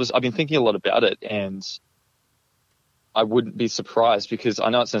 Honestly, I've been thinking a lot about it, and I wouldn't be surprised because I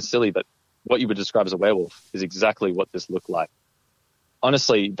know it sounds silly, but what you would describe as a werewolf is exactly what this looked like.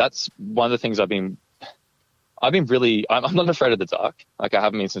 Honestly, that's one of the things I'm not afraid of the dark. Like, I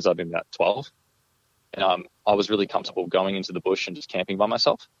haven't been since I've been about 12. And I was really comfortable going into the bush and just camping by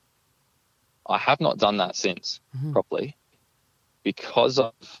myself. I have not done that since properly because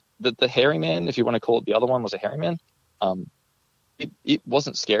of the hairy man, if you want to call it. The other one was a hairy man. It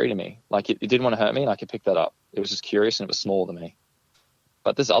wasn't scary to me. Like, it didn't want to hurt me, and I could pick that up. It was just curious, and it was smaller than me.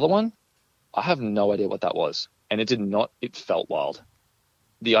 But this other one, I have no idea what that was. And it felt wild.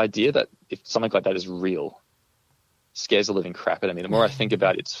 The idea that if something like that is real scares the living crap out of me. The more I think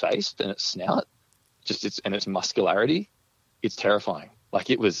about its face and its snout, and its muscularity, it's terrifying.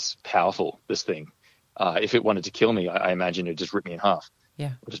 Like, it was powerful, this thing. If it wanted to kill me, I imagine it'd just rip me in half.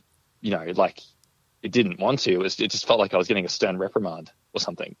 Yeah. Or just, like, it didn't want to. It just felt like I was getting a stern reprimand or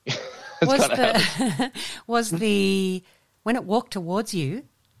something. When it walked towards you,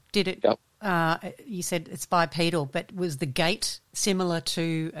 did it? Yep. You said it's bipedal, but was the gait similar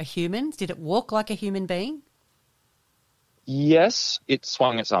to a human? Did it walk like a human being? Yes, it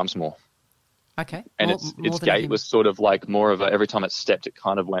swung its arms more. Okay. And its gait was sort of like more of every time it stepped, it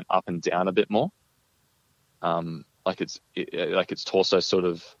kind of went up and down a bit more. Like its torso sort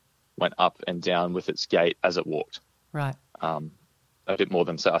of went up and down with its gait as it walked. Right. A bit more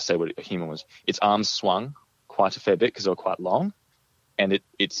than, say what a human was. Its arms swung quite a fair bit because they were quite long, and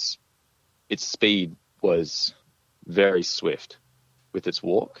its speed was very swift with its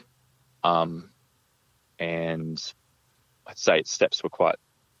walk. And I'd say its steps were quite,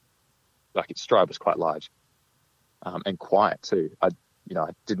 like, its stride was quite large, and quiet too. I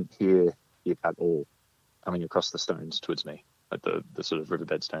didn't hear it at all coming across the stones towards me, like the sort of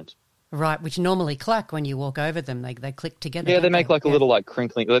riverbed stones. Right, which normally clack when you walk over them. They click together. Yeah, they make like a little like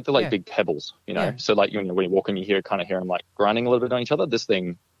crinkling. They're like big pebbles, Yeah. So like when you walk in, you hear them like grinding a little bit on each other. This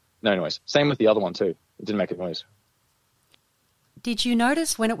thing, no noise. Same with the other one too. It didn't make a noise. Did you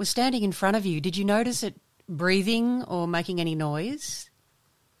notice when it was standing in front of you? Did you notice it breathing or making any noise?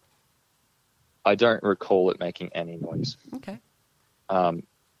 I don't recall it making any noise. Okay.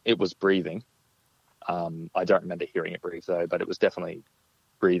 It was breathing. I don't remember hearing it breathe though, but it was definitely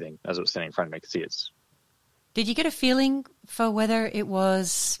breathing as it was standing in front of me. I could see its. Did you get a feeling for whether it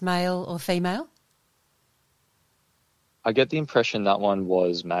was male or female? I get the impression that one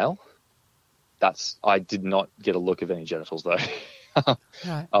was male. I did not get a look of any genitals though.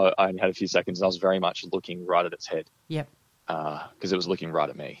 Right. I only had a few seconds, and I was very much looking right at its head. Yep. Because it was looking right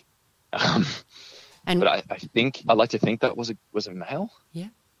at me. And but I'd like to think that was a male. Yeah.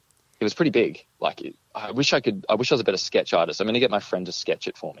 It was pretty big. I wish I was a better sketch artist. I'm going to get my friend to sketch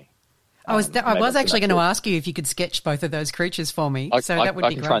it for me. I was actually going to ask you if you could sketch both of those creatures for me. That would be great.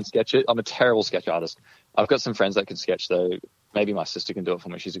 I can try and sketch it. I'm a terrible sketch artist. I've got some friends that can sketch though. Maybe my sister can do it for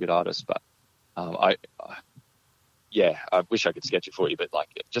me. She's a good artist. But I wish I could sketch it for you. But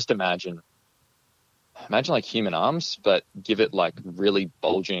just imagine like human arms, but give it like really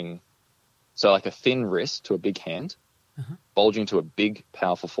bulging. So like a thin wrist to a big hand. Bulging to a big,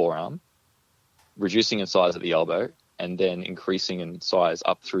 powerful forearm, reducing in size at the elbow, and then increasing in size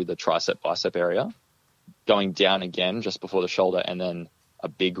up through the bicep area, going down again just before the shoulder, and then a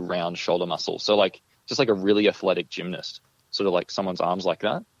big round shoulder muscle. So just like a really athletic gymnast, sort of like someone's arms like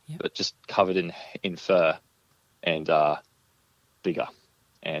that, but just covered in fur and bigger.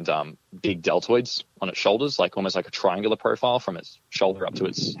 And big deltoids on its shoulders, like almost like a triangular profile from its shoulder up to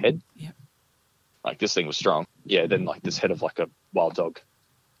its head. Yep. Like this thing was strong. Yeah, then like this head of like a wild dog.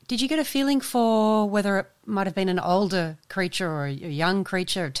 Did you get a feeling for whether it might have been an older creature or a young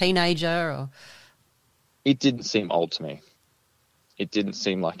creature, a teenager? Or It didn't seem old to me. It didn't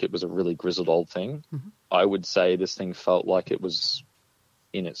seem like it was a really grizzled old thing. Mm-hmm. I would say this thing felt like it was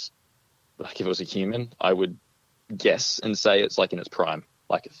if it was a human, I would guess and say it's like in its prime,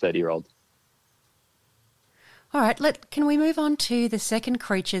 like a 30-year-old. All right, can we move on to the second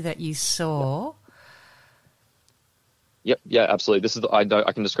creature that you saw? Yep, yeah, absolutely.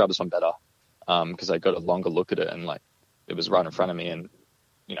 I can describe this one better because I got a longer look at it, and it was right in front of me, and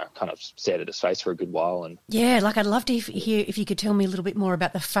kind of stared at its face for a good while. And I'd love to hear if you could tell me a little bit more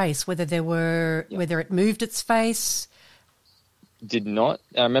about the face, whether it moved its face. Did not.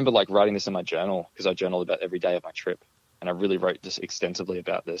 I remember writing this in my journal because I journaled about every day of my trip, and I really wrote just extensively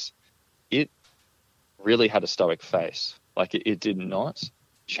about this. It really had a stoic face. It did not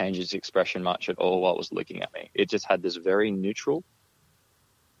change its expression much at all while it was looking at me. It just had this very neutral,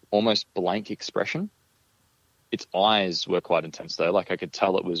 almost blank expression. Its eyes were quite intense though. I could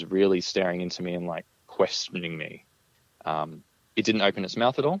tell it was really staring into me and questioning me. It didn't open its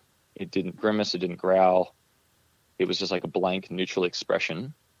mouth at all. It didn't grimace. It didn't growl. It was just like a blank, neutral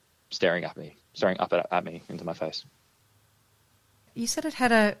expression. staring up at me into my face. You said it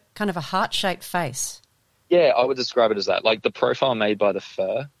had a kind of a heart-shaped face. Yeah, I would describe it as that. Like the profile made by the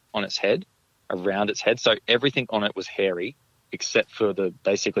fur on its head, around its head. So everything on it was hairy except for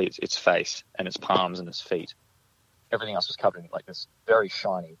basically its face and its palms and its feet. Everything else was covered in like this very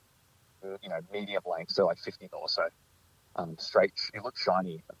shiny, medium length, so like 50 or so. Straight, it looked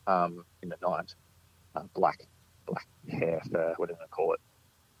shiny in the night. Black hair, fur, whatever they call it.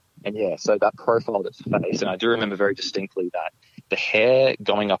 And yeah, so that profiled its face, and I do remember very distinctly that the hair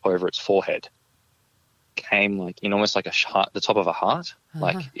going up over its forehead came like in almost like the top of a heart.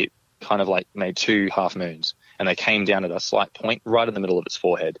 Like it kind of like made two half moons, and they came down at a slight point right in the middle of its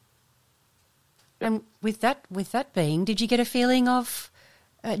forehead. And with that being, did you get a feeling of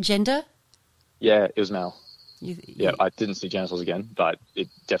gender? Yeah, it was male. Yeah, I didn't see genitals again, but it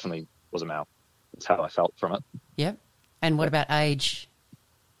definitely was a male. That's how I felt from it. Yep. And what about age?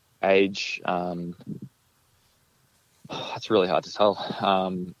 Age, it's really hard to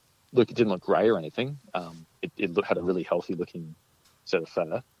tell. Look, it didn't look grey or anything. It had a really healthy looking set of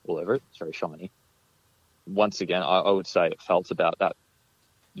fur all over it. It's very shiny. Once again, I would say it felt about that,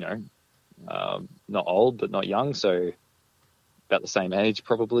 not old, but not young. So about the same age,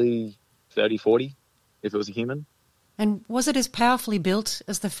 probably 30, 40, if it was a human. And was it as powerfully built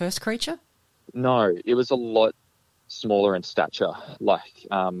as the first creature? No, it was a lot smaller in stature. Like,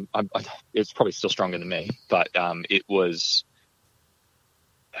 it's probably still stronger than me, but it was,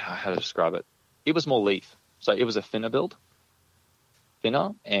 how to describe it? It was more leaf. So it was a thinner build,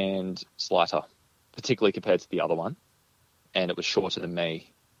 thinner and slighter, particularly compared to the other one. And it was shorter than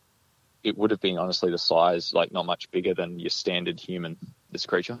me. It would have been honestly the size, like not much bigger than your standard human, this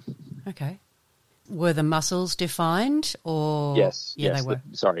creature. Okay. Were the muscles defined or? Yes. Yeah, yes, they were.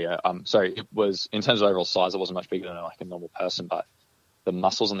 Sorry, it was, in terms of overall size, it wasn't much bigger than like a normal person, but the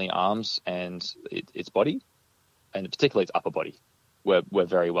muscles in the arms and its body, and particularly its upper body, were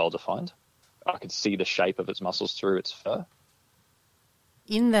very well defined. I could see the shape of its muscles through its fur.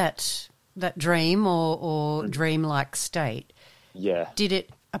 In that dream or dreamlike state, yeah. Did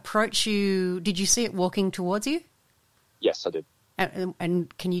it approach you? Did you see it walking towards you? Yes, I did.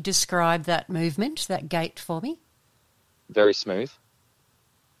 And can you describe that movement, that gait for me? Very smooth,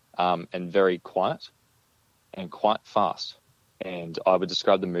 and very quiet, and quite fast. And I would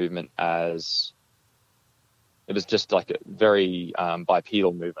describe the movement as it was just like a very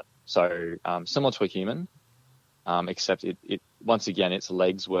bipedal movement. So similar to a human, except it once again its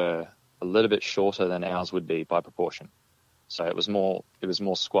legs were a little bit shorter than ours would be by proportion. So it was more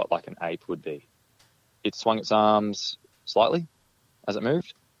squat like an ape would be. It swung its arms slightly as it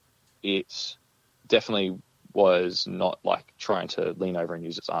moved. It definitely was not like trying to lean over and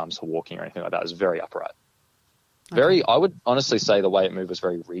use its arms for walking or anything like that. It was very upright. Okay. I would honestly say the way it moved was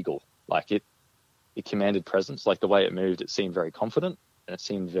very regal. Like it commanded presence. Like the way it moved, it seemed very confident and it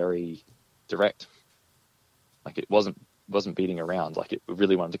seemed very direct. Like it wasn't beating around. Like it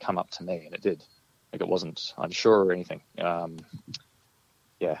really wanted to come up to me, and it did. Like it wasn't unsure or anything.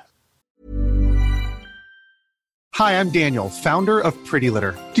 Yeah. Hi, I'm Daniel, founder of Pretty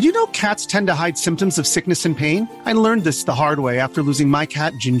Litter. Did you know cats tend to hide symptoms of sickness and pain? I learned this the hard way after losing my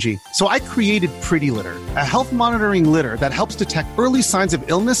cat, Gingy. So I created Pretty Litter, a health monitoring litter that helps detect early signs of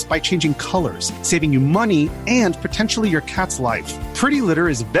illness by changing colors, saving you money and potentially your cat's life. Pretty Litter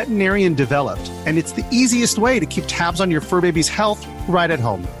is veterinarian developed, and it's the easiest way to keep tabs on your fur baby's health right at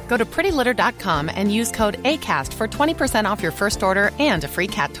home. Go to prettylitter.com and use code ACAST for 20% off your first order and a free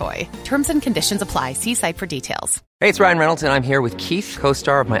cat toy. Terms and conditions apply. See site for details. Hey, it's Ryan Reynolds, and I'm here with Keith,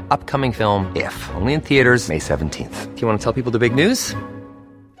 co-star of my upcoming film, If, only in theaters May 17th. Do you want to tell people the big news?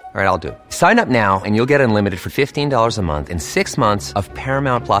 All right, I'll do it. Sign up now and you'll get unlimited for $15 a month and 6 months of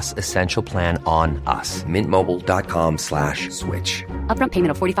Paramount Plus Essential Plan on us. MintMobile.com/switch. Upfront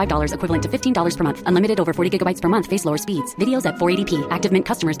payment of $45 equivalent to $15 per month. Unlimited over 40 gigabytes per month. Face lower speeds. Videos at 480p. Active Mint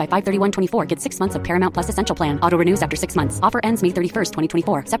customers by 531.24 get 6 months of Paramount Plus Essential Plan. Auto renews after 6 months. Offer ends May 31st,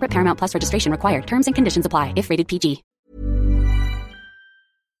 2024. Separate Paramount Plus registration required. Terms and conditions apply if rated PG.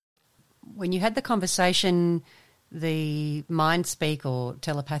 When you had the conversation, the mind speak or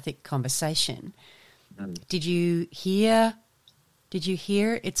telepathic conversation, did you hear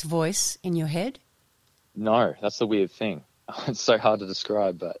its voice in your head? No, that's the weird thing. It's so hard to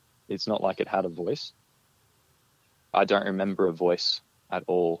describe, but it's not like it had a voice. I don't remember a voice at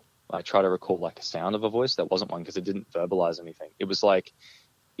all. I try to recall like a sound of a voice. That wasn't one because it didn't verbalize anything. It was like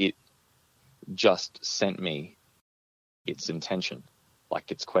it just sent me its intention,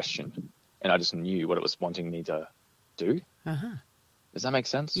 like its question, and I just knew what it was wanting me to do. Uh-huh. Does that make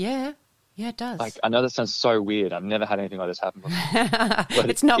sense? Yeah. Yeah, it does. Like, I know that sounds so weird. I've never had anything like this happen before.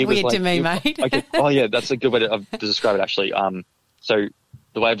 It's not weird to me, like, mate. Okay. Oh yeah, that's a good way to describe it, actually. So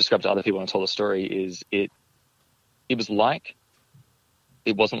the way I've described it to other people when I told the story is it was like,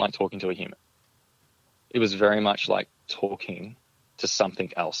 it wasn't like talking to a human. It was very much like talking to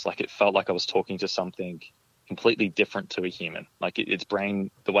something else. Like, it felt like I was talking to something completely different to a human. Like, its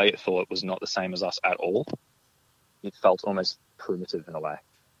brain, the way it thought, was not the same as us at all. It felt almost primitive in a way.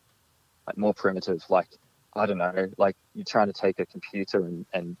 Like, more primitive, like, I don't know, like you're trying to take a computer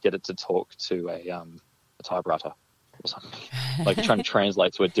and get it to talk to a typewriter or something. Like, trying to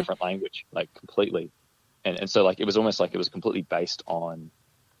translate to a different language, like, completely. And so, like, it was almost like it was completely based on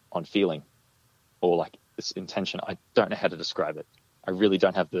feeling, or like this intention. I don't know how to describe it. I really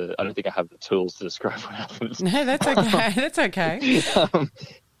don't have I don't think I have the tools to describe what happens. No, that's okay. That's okay.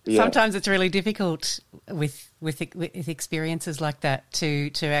 Yeah. Sometimes it's really difficult with experiences like that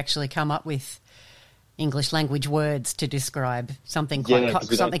to actually come up with English language words to describe something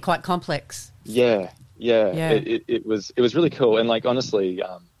quite complex. Yeah. It was really cool, and like, honestly,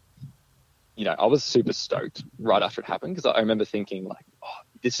 I was super stoked right after it happened, because I remember thinking, like, oh,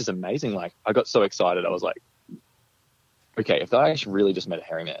 this is amazing. Like, I got so excited. I was like, okay, if I actually really just met a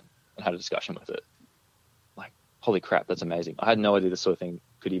hairy man and had a discussion with it, like, holy crap, that's amazing. I had no idea this sort of thing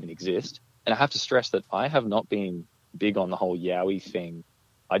could even exist. And I have to stress that I have not been big on the whole Yowie thing.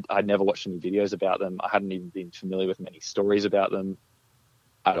 I'd never watched any videos about them. I hadn't even been familiar with many stories about them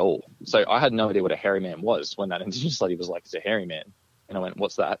at all. So I had no idea what a hairy man was when that Indigenous lady was like, it's a hairy man. And I went,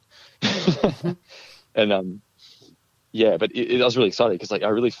 what's that? And but I was really excited, because like, I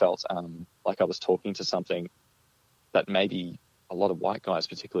really felt like I was talking to something that maybe a lot of white guys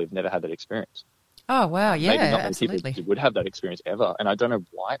particularly have never had that experience. Oh, wow. Yeah, maybe not many absolutely. people would have that experience ever. And I don't know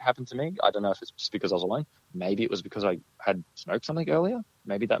why it happened to me. I don't know if it's just because I was alone. Maybe it was because I had smoked something earlier.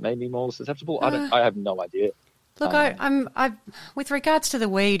 Maybe that made me more susceptible. I have no idea. Look, I'm with regards to the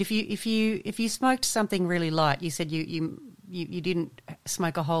weed, if you smoked something really light, you said you didn't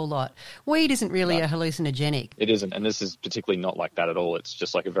smoke a whole lot. Weed isn't really a hallucinogenic. It isn't, and this is particularly not like that at all. It's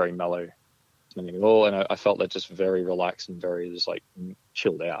just like a very mellow something at all, and I felt that just very relaxed and very just like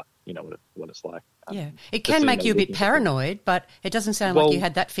chilled out. You know what it's like. Yeah, it can make you a bit paranoid, but it doesn't sound like you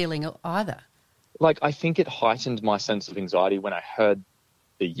had that feeling either. Like, I think it heightened my sense of anxiety when I heard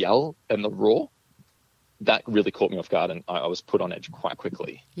the yell and the roar. That really caught me off guard, and I was put on edge quite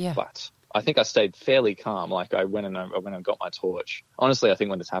quickly. Yeah. But I think I stayed fairly calm. Like, I went and got my torch. Honestly, I think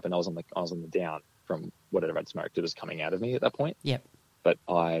when this happened, I was on the down from whatever I'd smoked. It was coming out of me at that point. Yep. But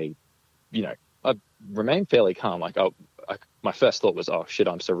I remained fairly calm. Like, my first thought was, oh shit,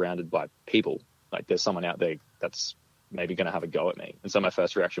 I'm surrounded by people. Like, there's someone out there that's maybe going to have a go at me. And so my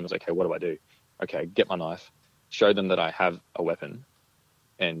first reaction was, okay, what do I do? Okay, get my knife, show them that I have a weapon,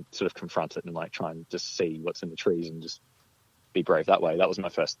 and sort of confront it and like try and just see what's in the trees and just be brave that way. That was my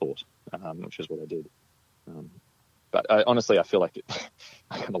first thought, which is what I did. But honestly, I feel like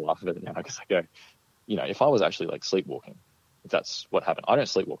I kind of laugh about it now, because I go, if I was actually like sleepwalking, if that's what happened. I don't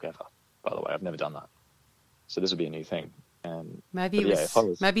sleepwalk ever, by the way. I've never done that. So this would be a new thing. And maybe it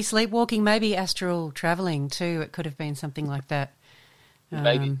was maybe sleepwalking, maybe astral traveling too. It could have been something like that.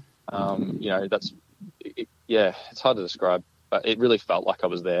 Maybe. It's hard to describe, but it really felt like I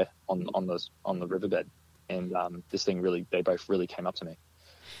was there on the riverbed, and this thing they both really came up to me.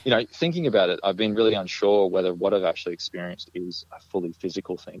 Thinking about it, I've been really unsure whether what I've actually experienced is a fully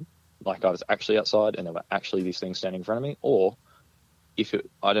physical thing, like I was actually outside and there were actually these things standing in front of me, or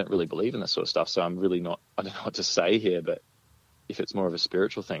I don't really believe in this sort of stuff, so I'm really not, I don't know what to say here, but if it's more of a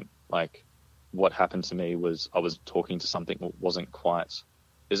spiritual thing. Like, what happened to me was I was talking to something that wasn't quite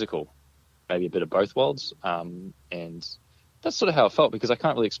physical, maybe a bit of both worlds, and that's sort of how it felt, because I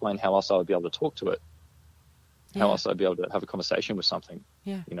can't really explain how else I would be able to talk to it, how else I'd be able to have a conversation with something,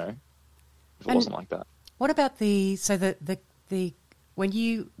 if it wasn't like that. What about the when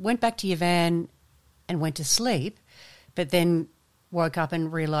you went back to your van and went to sleep, but then woke up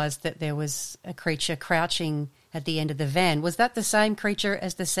and realised that there was a creature crouching at the end of the van, was that the same creature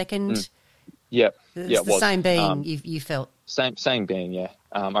as the second? Yeah, it was. Same being you felt? Same being, yeah.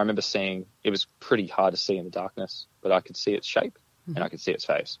 I remember seeing, it was pretty hard to see in the darkness, but I could see its shape and I could see its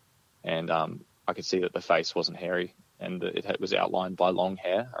face. And I could see that the face wasn't hairy and that it was outlined by long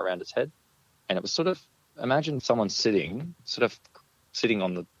hair around its head. And it was sort of, imagine someone sitting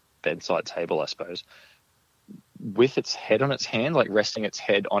on the bedside table, I suppose, with its head on its hand, like resting its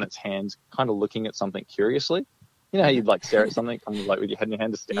head on its hands, kind of looking at something curiously. You know how you'd like stare at something, kind of like with your head in your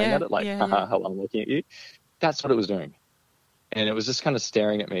hand, just staring at it, like, haha, I'm looking at you. That's what it was doing. And it was just kind of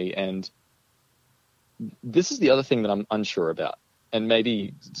staring at me. And this is the other thing that I'm unsure about. and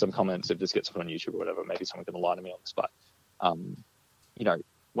maybe some comments if this gets put on YouTube or whatever, maybe someone can lie to me on this, but, you know,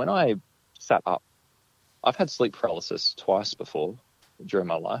 when I sat up, I've had sleep paralysis twice before during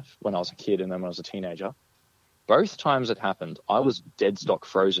my life, when I was a kid and then when I was a teenager. Both times it happened, I was dead stock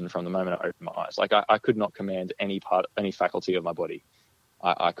frozen from the moment I opened my eyes. Like I could not command any faculty of my body.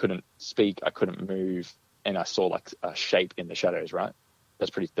 I couldn't speak, I couldn't move, and I saw like a shape in the shadows, right?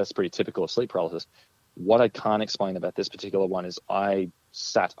 That's pretty typical of sleep paralysis. What I can't explain about this particular one is I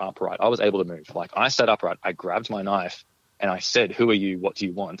sat upright. I was able to move. Like I sat upright, I grabbed my knife and I said, "Who are you? What do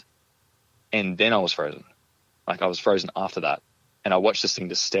you want?" And then I was frozen. Like I was frozen after that. And I watched this thing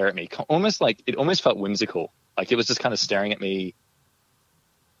just stare at me, almost like it almost felt whimsical. Like it was just kind of staring at me,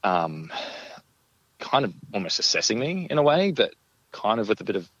 kind of almost assessing me in a way, but kind of with a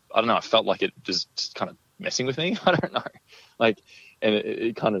bit of, I don't know, I felt like it was just kind of messing with me. I don't know. Like, and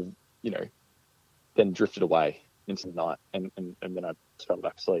it kind of, you know, then drifted away into the night and then I fell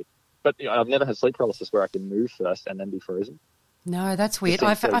back asleep. But you know, I've never had sleep paralysis where I can move first and then be frozen. No, that's weird.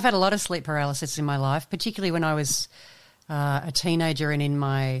 I've had a lot of sleep paralysis in my life, particularly when I was a teenager and in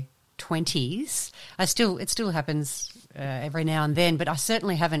my 20s. It still happens every now and then, but I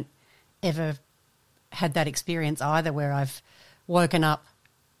certainly haven't ever had that experience either where I've woken up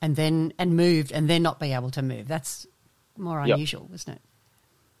and moved and then not be able to move. That's more unusual, isn't it?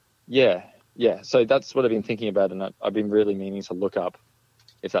 Yeah. So that's what I've been thinking about, and I've been really meaning to look up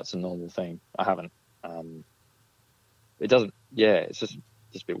if that's a normal thing. I haven't. It doesn't. Yeah, it's just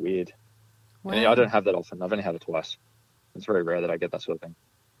a bit weird. Wow. I don't have that often. I've only had it twice. It's very rare that I get that sort of thing.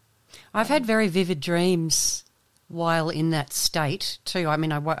 I've had very vivid dreams while in that state too. I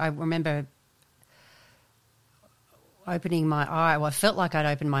mean, I remember opening my eye. Well, I felt like I'd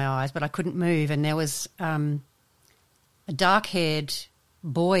opened my eyes, but I couldn't move. And there was a dark-haired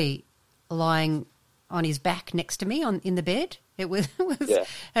boy lying on his back next to me in the bed. It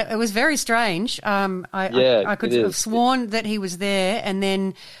was very strange. I could have sworn that he was there, and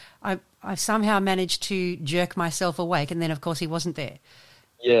then I somehow managed to jerk myself awake, and then of course he wasn't there.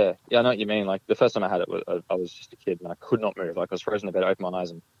 Yeah, I know what you mean. Like the first time I had it, I was just a kid and I could not move. Like I was frozen in bed, I opened my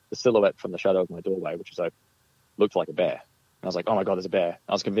eyes, and the silhouette from the shadow of my doorway, which was looked like a bear. And I was like, "Oh my god, there's a bear!"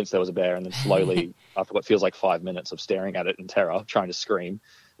 I was convinced there was a bear, and then slowly, after what feels like 5 minutes of staring at it in terror, trying to scream,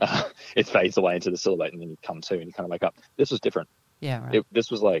 it fades away into the silhouette, and then you come to and you kind of wake up. This was different. Yeah, right.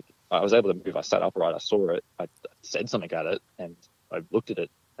 This was like I was able to move. I sat upright. I saw it. I said something at it, and I looked at it,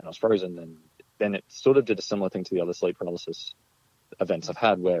 and I was frozen. And then it sort of did a similar thing to the other sleep paralysis events I've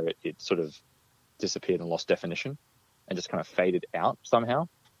had, where it sort of disappeared and lost definition, and just kind of faded out somehow.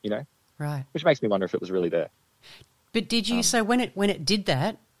 You know, right? Which makes me wonder if it was really there. But did you? So when it did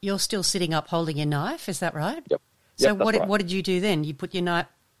that, you're still sitting up holding your knife. Is that right? Yep. So what did you do then? You put your knife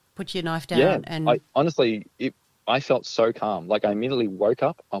down. Yeah. And I felt so calm. Like I immediately woke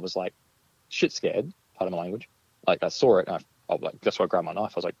up. I was like shit scared. Pardon my language. Like I saw it, and I like that's why I grabbed my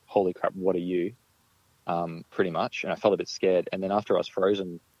knife. I was like, "Holy crap! What are you?" Pretty much, and I felt a bit scared. And then after I was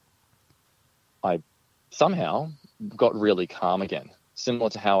frozen, I somehow got really calm again, similar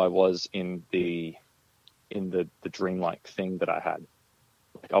to how I was in the dreamlike thing that I had.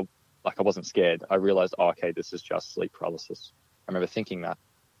 Like I wasn't scared. I realized, oh, okay, this is just sleep paralysis. I remember thinking that,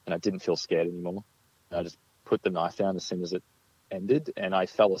 and I didn't feel scared anymore. And I just put the knife down as soon as it ended, and I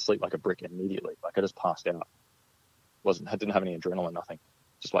fell asleep like a brick immediately. Like I just passed out. I didn't have any adrenaline, nothing.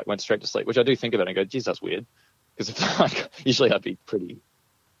 Just like went straight to sleep, which I do think about and go, geez, that's weird. Because like usually I'd be pretty,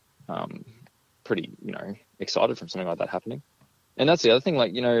 excited from something like that happening. And that's the other thing,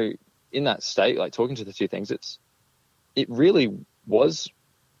 like, in that state, like talking to the two things, it really was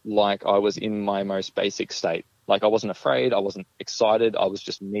like I was in my most basic state. Like I wasn't afraid, I wasn't excited, I was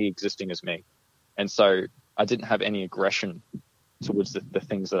just me existing as me. And so I didn't have any aggression towards the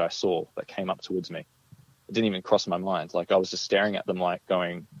things that I saw that came up towards me. It didn't even cross my mind. Like I was just staring at them like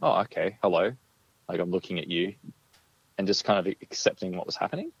going, oh, okay, hello. Like I'm looking at you and just kind of accepting what was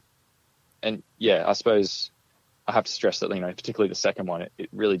happening. And yeah, I suppose I have to stress that, particularly the second one, it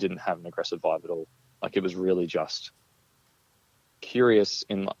really didn't have an aggressive vibe at all. Like it was really just curious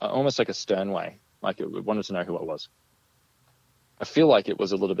in almost like a stern way. Like it wanted to know who I was. I feel like it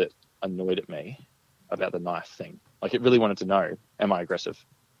was a little bit annoyed at me about the knife thing. Like it really wanted to know, am I aggressive?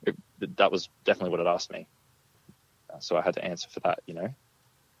 That was definitely what it asked me. So I had to answer for that,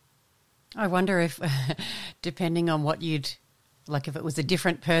 I wonder if, depending on what if it was a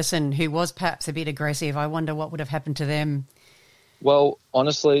different person who was perhaps a bit aggressive, I wonder what would have happened to them. Well,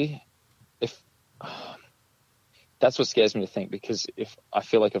 honestly, that's what scares me to think, because I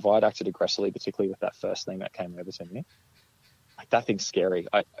feel like if I'd acted aggressively, particularly with that first thing that came over to me, like that thing's scary.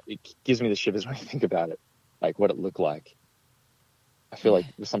 It gives me the shivers when I think about it, like what it looked like. I feel like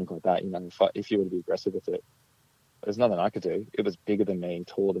with something like that, you know, if you were to be aggressive with it, there's nothing I could do. It was bigger than me,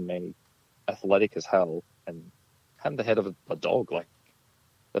 taller than me, athletic as hell, and had the head of a dog. Like,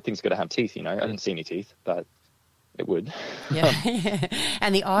 that thing's got to have teeth, you know. I didn't see any teeth, but it would. Yeah.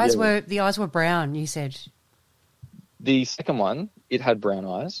 And the eyes were brown, you said. The second one, it had brown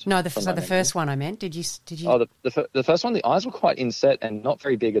eyes. No, the first one I meant. Did you? Oh, the first one, the eyes were quite inset and not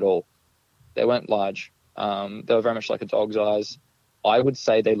very big at all. They weren't large. They were very much like a dog's eyes. I would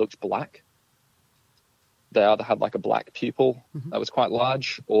say they looked black. They either had like a black pupil that was quite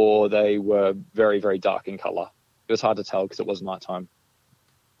large, or they were very, very dark in colour. It was hard to tell because it was nighttime.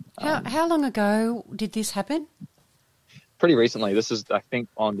 How long ago did this happen? Pretty recently. This is, I think,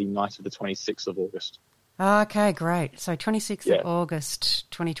 on the night of the 26th of August. Okay, great. So 26th of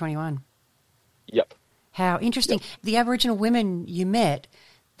August 2021. Yep. How interesting. Yep. The Aboriginal women you met,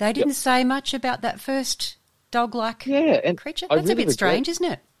 they didn't say much about that first dog-like creature? That's really a bit strange, isn't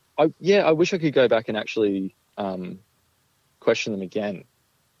it? I wish I could go back and actually question them again,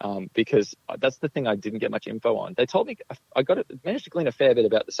 because that's the thing I didn't get much info on. They told me managed to glean a fair bit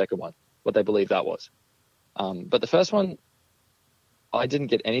about the second one, what they believe that was. But the first one, I didn't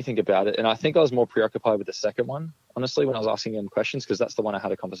get anything about it, and I think I was more preoccupied with the second one, honestly, when I was asking them questions, because that's the one I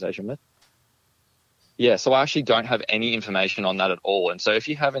had a conversation with. Yeah, so I actually don't have any information on that at all. And so if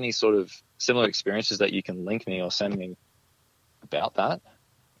you have any sort of similar experiences that you can link me or send me about that,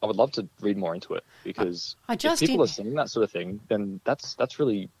 I would love to read more into it, because if people are seeing that sort of thing, then that's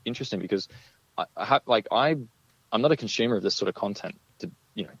really interesting, because I'm not a consumer of this sort of content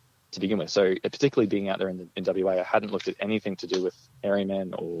to begin with. So particularly being out there in WA, I hadn't looked at anything to do with hairy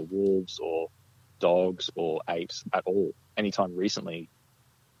men or wolves or dogs or apes at all anytime recently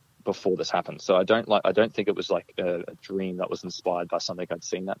before this happened. So I don't think it was like a dream that was inspired by something I'd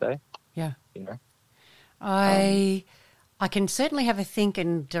seen that day. Yeah. You know? I can certainly have a think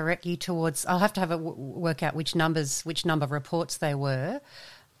and direct you towards, I'll have to have a work out which number reports they were.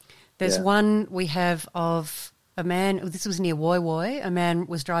 There's one we have of a man, this was near Yowie. A man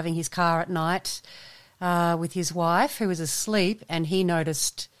was driving his car at night with his wife, who was asleep, and he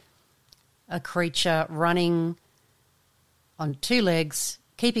noticed a creature running on two legs,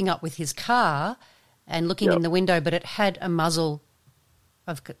 keeping up with his car and looking in the window, but it had a muzzle,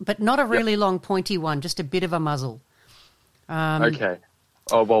 but not a really long pointy one, just a bit of a muzzle. Okay.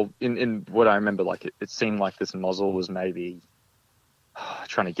 Oh, well, in what I remember, like it seemed like this muzzle was maybe,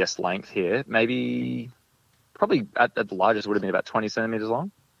 trying to guess length here, probably at the largest would have been about 20 centimetres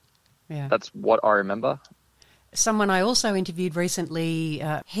long. Yeah. That's what I remember. Someone I also interviewed recently,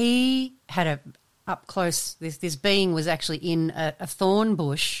 he had a up close, this being was actually in a thorn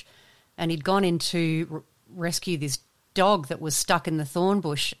bush, and he'd gone in to rescue this dog that was stuck in the thorn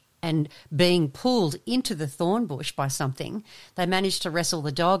bush and being pulled into the thorn bush by something. They managed to wrestle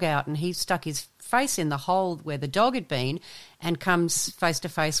the dog out, and he stuck his face in the hole where the dog had been and comes face to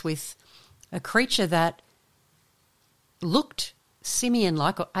face with a creature that looked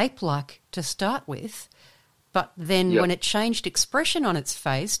simian-like or ape-like to start with, but then when it changed expression on its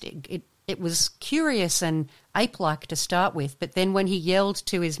face, it was curious and ape-like to start with, but then when he yelled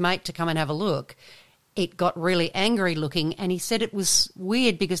to his mate to come and have a look, it got really angry looking, and he said it was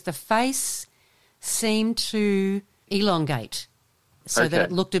weird because the face seemed to elongate so that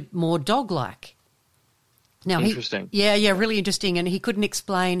it looked more dog-like. Now, interesting. Really interesting, and he couldn't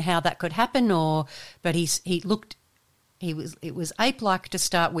explain how that could happen, but it was ape-like to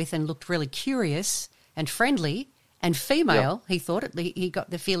start with and looked really curious and friendly and female. He thought he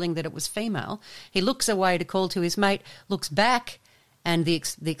got the feeling that it was female. He looks away to call to his mate, looks back, and the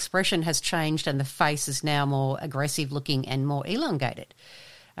expression has changed, and the face is now more aggressive looking and more elongated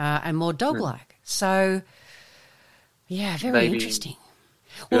and more dog-like. So, very interesting.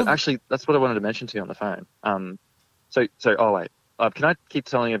 Well, actually, that's what I wanted to mention to you on the phone. Can I keep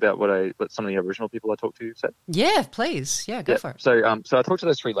telling you about what some of the Aboriginal people I talked to said? Yeah, please. Yeah, go for it. So I talked to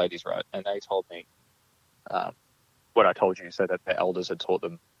those three ladies, right, and they told me what I told you, so that their elders had taught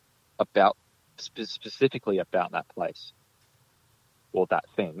them about specifically about that place or that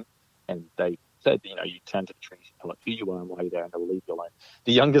thing, and they said, you turn to the trees, and tell it who you are and why you're there, and they will leave you alone.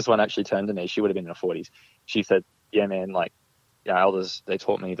 The youngest one actually turned to me. She would have been in her 40s. She said, "Yeah, man, elders, they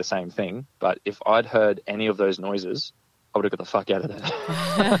taught me the same thing, but if I'd heard any of those noises, I would have got the fuck out of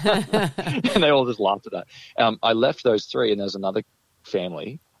there." And they all just laughed at that. I left those three, and there was another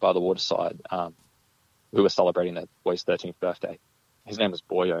family by the waterside who were celebrating their boy's 13th birthday. His name was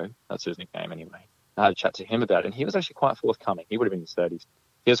Boyo. That's his nickname anyway. I had a chat to him about it, and he was actually quite forthcoming. He would have been in his 30s.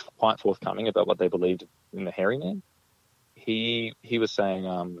 He was quite forthcoming about what they believed in the hairy man. He was saying,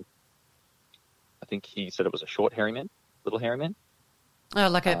 I think he said it was a short hairy man, little hairy man.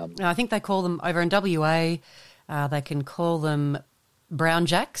 I think they call them over in WA. They can call them brown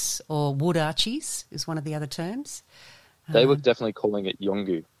jacks or wood archies is one of the other terms. They were definitely calling it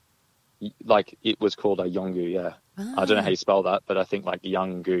yongu. Like it was called a yongu, yeah. I don't know how you spell that, but I think like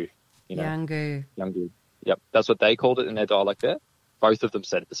yungu. Yungu. Yungu. Yep, that's what they called it in their dialect there. Both of them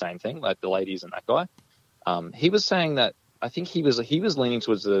said the same thing, like the ladies and that guy. He was saying that I think he was leaning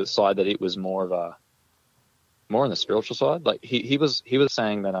towards the side that it was more on the spiritual side. Like he was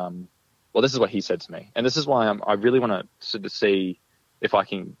saying that well, this is what he said to me, and this is why I really want to sort of see if I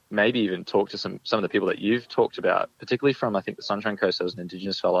can maybe even talk to some of the people that you've talked about, particularly from I think the Sunshine Coast. There was an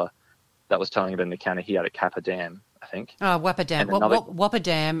Indigenous fella that was telling about an encounter he had at Kappa Dam, I think. Oh, Wappa Dam, Wappa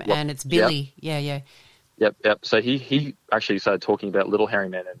Dam, and it's Billy. Yep. Yep. So he actually started talking about little hairy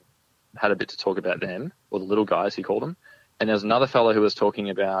men and had a bit to talk about them, or the little guys he called them. And there was another fellow who was talking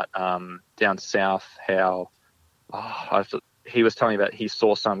about down south how he was telling me about he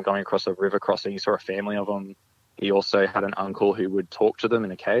saw some going across a river crossing. He saw a family of them. He also had an uncle who would talk to them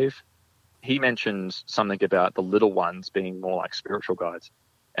in a cave. He mentioned something about the little ones being more like spiritual guides.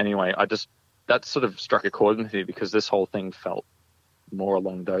 Anyway, that sort of struck a chord with me because this whole thing felt more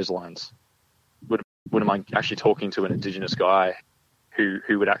along those lines. Wouldn't mind actually talking to an Indigenous guy who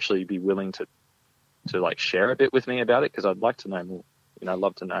would actually be willing to like share a bit with me about it, because I'd like to know more. I'd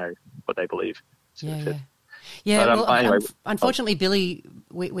love to know what they believe. Yeah. But, anyway, unfortunately, Billy,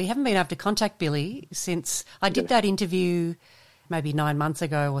 we haven't been able to contact Billy since I did that interview maybe 9 months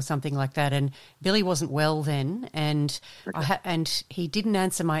ago or something like that, and Billy wasn't well then, and and he didn't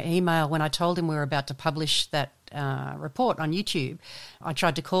answer my email when I told him we were about to publish that report on YouTube. I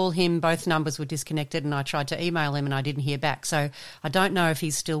tried to call him, both numbers were disconnected, and I tried to email him and I didn't hear back. So I don't know if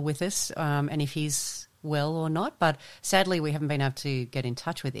he's still with us and if he's well or not, but sadly we haven't been able to get in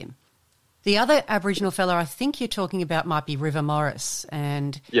touch with him. The other Aboriginal fella I think you're talking about might be River Morris,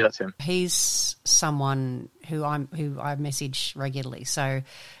 and yeah, that's him. He's someone who I message regularly, so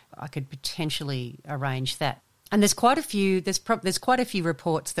I could potentially arrange that. And there's quite a few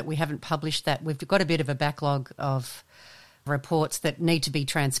reports that we haven't published that we've got a bit of a backlog of reports that need to be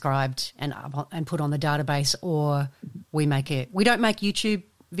transcribed and put on the database, or we don't make YouTube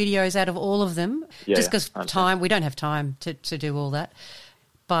videos out of all of them just because time. We don't have time to do all that.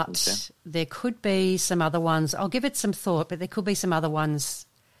 But there could be some other ones. I'll give it some thought, but there could be some other ones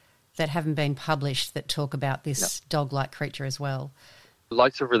that haven't been published that talk about this dog-like creature as well. I'd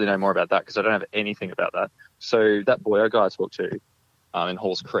like to really know more about that because I don't have anything about that. So that boyo guy I talked to in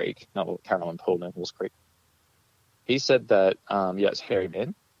Halls Creek, Carolyn Poole in Halls Creek, he said that, it's hairy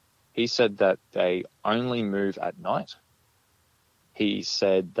men. He said that they only move at night. He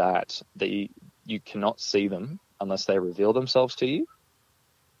said that you cannot see them unless they reveal themselves to you.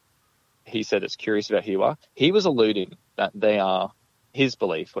 He said it's curious about who you are. He was alluding that they are, his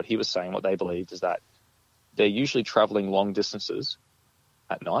belief, what he was saying, what they believed is that they're usually traveling long distances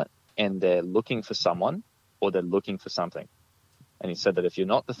at night and they're looking for someone or they're looking for something. And he said that if you're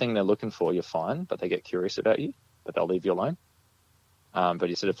not the thing they're looking for, you're fine, but they get curious about you, but they'll leave you alone. But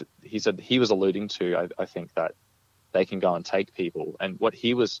he said he was alluding to, I think, that they can go and take people. And what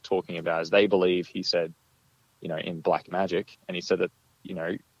he was talking about is they believe, he said, in black magic. And he said that,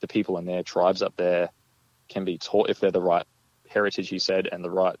 the people in their tribes up there can be taught, if they're the right heritage, he said, and the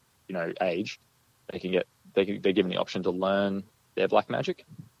right, age, they're given the option to learn their black magic.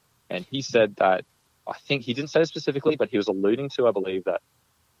 And he said that, I think he didn't say it specifically, but he was alluding to, I believe, that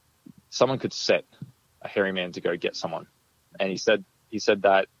someone could set a hairy man to go get someone. And he said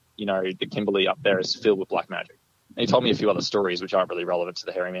that, the Kimberley up there is filled with black magic. And he told me a few other stories which aren't really relevant to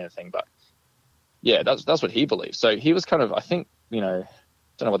the hairy man thing, but yeah, that's what he believes. So he was kind of, I think,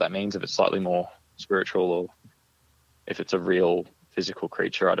 don't know what that means, if it's slightly more spiritual or if it's a real physical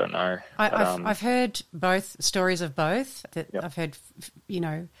creature. I don't know. I've heard both stories of both. I've heard,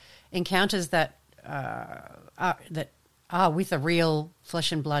 encounters that are with a real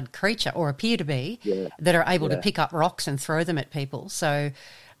flesh and blood creature, or appear to be, that are able to pick up rocks and throw them at people. So,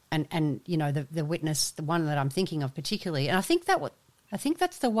 and the witness, the one that I'm thinking of particularly, and I think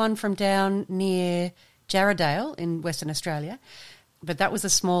that's the one from down near Jarrahdale in Western Australia. But that was a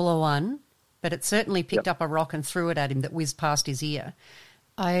smaller one, but it certainly picked up a rock and threw it at him that whizzed past his ear.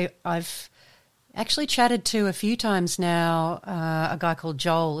 I've actually chatted to a few times now a guy called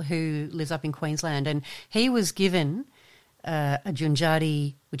Joel who lives up in Queensland, and he was given a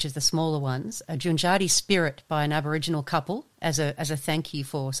Junjati, which is the smaller ones, a Junjati spirit by an Aboriginal couple as a thank you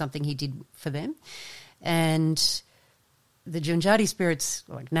for something he did for them. And the Junjati spirit's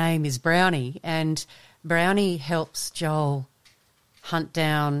name is Brownie, and Brownie helps Joel hunt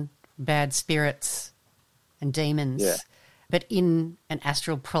down bad spirits and demons but in an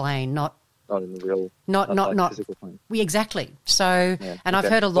astral plane, not in the real, not physical plane. Exactly. So, Yeah, and okay.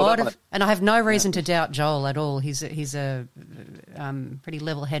 I've heard a Well, lot that of, and I have no reason to doubt Joel at all. He's a pretty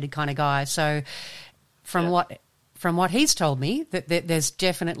level-headed kind of guy. So, from what he's told me, that there's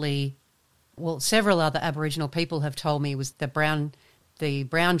definitely, well, several other Aboriginal people have told me was the brown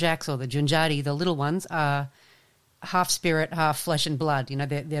jacks or the Junjati, the little ones, are half spirit, half flesh and blood. You know,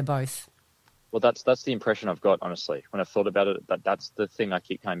 they're both. Well, that's the impression I've got, honestly. When I've thought about it, that's the thing I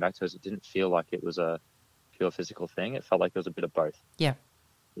keep coming back to, is it didn't feel like it was a pure physical thing. It felt like it was a bit of both. Yeah.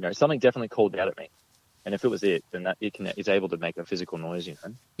 You know, something definitely called out at me. And if it was it, then it's able to make a physical noise, you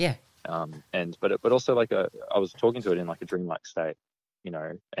know? Yeah. But also like I was talking to it in like a dreamlike state, you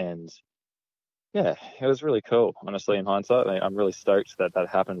know, and yeah, it was really cool, honestly, in hindsight. I'm really stoked that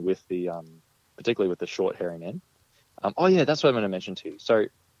happened with particularly with the short hairy men. Oh yeah, that's what I'm going to mention too. So,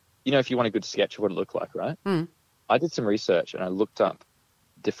 you know, if you want a good sketch of what it looked like, right? Mm. I did some research and I looked up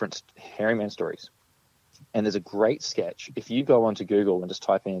different hairy man stories. And there's a great sketch. If you go onto Google and just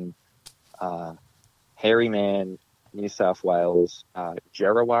type in hairy man, New South Wales,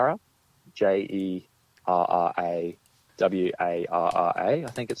 Jerrawara, Jerrawara, I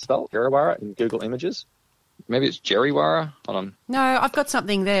think it's spelled, Jerrawara, in Google Images. Maybe it's Jerrywara. Hold on. No, I've got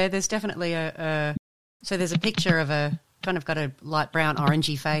something there. There's definitely so there's a picture of a kind of got a light brown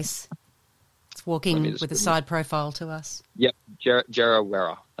orangey face. It's walking with a side profile to us. Yep,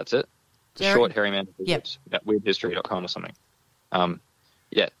 Jerrowera. That's it. The short hairy man. Yep. At weirdhistory.com or something.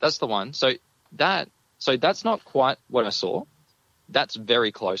 Yeah, that's the one. So that's not quite what I saw. That's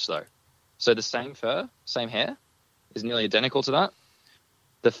very close though. So the same fur, same hair, is nearly identical to that.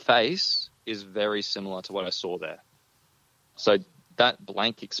 The face is very similar to what I saw there. So that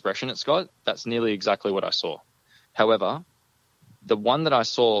blank expression it's got, that's nearly exactly what I saw. However, the one that I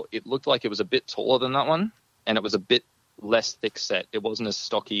saw, it looked like it was a bit taller than that one, and it was a bit less thick set. It wasn't as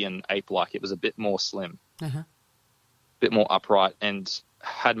stocky and ape-like. It was a bit more slim, a bit more upright, and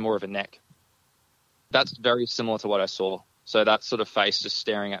had more of a neck. That's very similar to what I saw. So that sort of face just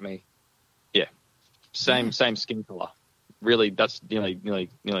staring at me. Yeah. Same skin color. Really, that's nearly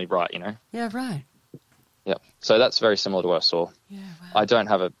right, you know? Yeah, right. Yeah. So that's very similar to what I saw. Yeah, wow. I don't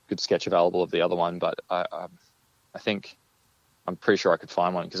have a good sketch available of the other one, but I think I'm pretty sure I could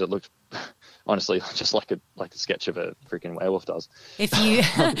find one because it looked honestly just like a sketch of a freaking werewolf does.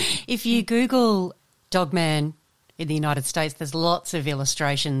 If you Google Dogman in the United States, there's lots of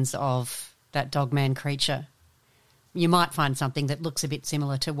illustrations of that Dogman creature. You might find something that looks a bit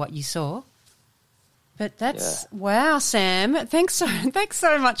similar to what you saw. But that's wow, Sam. Thanks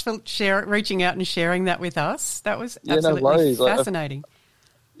so much for reaching out and sharing that with us. That was absolutely fascinating.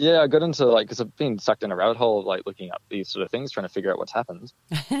 I got into because I've been sucked in a rabbit hole of looking up these sort of things, trying to figure out what's happened,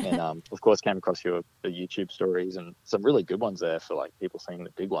 and of course came across your YouTube stories and some really good ones there for people seeing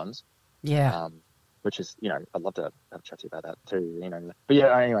the big ones. Yeah. Which is I'd love to have a chat to you about that too. But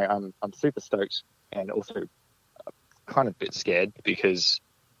yeah, anyway, I'm super stoked and also kind of a bit scared because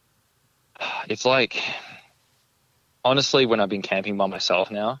it's honestly, when I've been camping by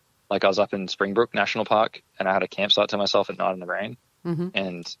myself now, I was up in Springbrook National Park and I had a campsite to myself at night in the rain. Mm-hmm.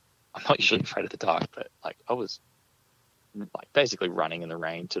 And I'm not usually afraid of the dark, but I was basically running in the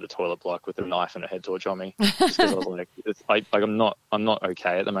rain to the toilet block with a knife and a head torch on me just because I was I'm not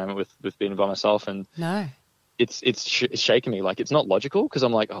okay at the moment with being by myself, and no, it's shaking me. It's not logical because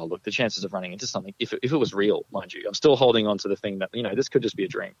I'm oh look, the chances of running into something, if it was real, mind you, I'm still holding on to the thing that this could just be a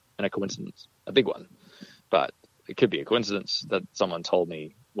dream and a coincidence, a big one, but it could be a coincidence that someone told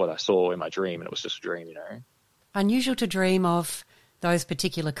me what I saw in my dream and it was just a dream. Unusual to dream of those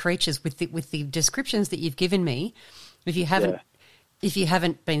particular creatures with the descriptions that you've given me. If you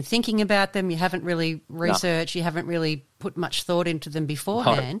haven't been thinking about them, you haven't really researched, you haven't really put much thought into them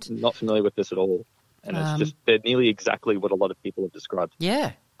beforehand. No, not familiar with this at all. And it's just, they're nearly exactly what a lot of people have described.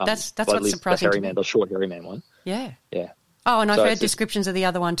 Yeah, that's what's surprising to me. The short hairy man one. Yeah. Yeah. Oh, and I've heard descriptions of the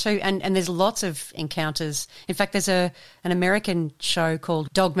other one too. And there's lots of encounters. In fact, there's an American show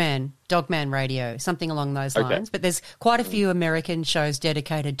called Dogman Radio, something along those lines. But there's quite a few American shows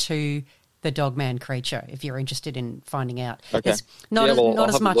dedicated to the Dogman creature, if you're interested in finding out. Okay. There's not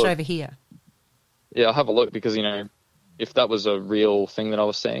as much over here. Yeah, I'll have a look because, if that was a real thing that I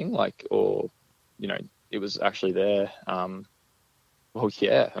was seeing, or, it was actually there, well,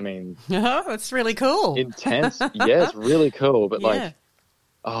 yeah, I mean... Oh, it's really cool. Intense. Yeah, it's really cool. But,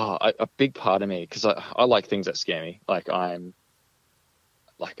 a big part of me, because I like things that scare me. I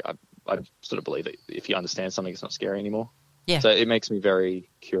sort of believe that if you understand something, it's not scary anymore. Yeah. So it makes me very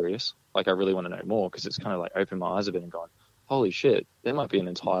curious. I really want to know more because it's kind of opened my eyes a bit and gone, holy shit, there might be an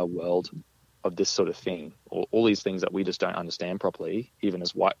entire world of this sort of thing, or all these things that we just don't understand properly, even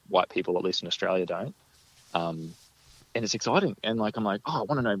as white people, at least in Australia, don't. And it's exciting. And like, I'm like, oh, I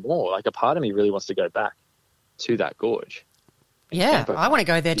want to know more. Like, a part of me really wants to go back to that gorge. Yeah, I want to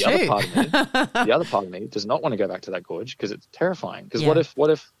go there too. The other part of me does not want to go back to that gorge because it's terrifying. Because what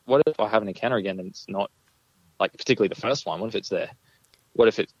if I have an encounter again and it's not, like, particularly the first one? What if it's there? What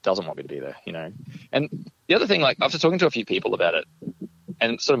if it doesn't want me to be there? You know. And the other thing, like, after talking to a few people about it,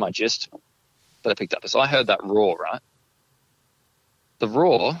 and sort of my gist that I picked up is, I heard that roar, right? The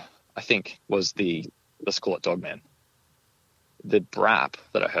roar, I think, was let's call it Dogman. The brap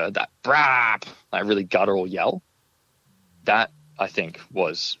that I heard, that brap, that really guttural yell, that I think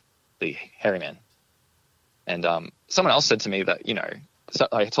was the hairy man. And someone else said to me that, you know, so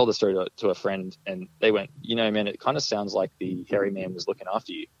I told the story to a friend, and they went, you know, man, it kind of sounds like the hairy man was looking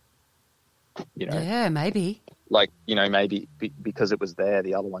after you. You know? Yeah, maybe. Like, you know, maybe because it was there,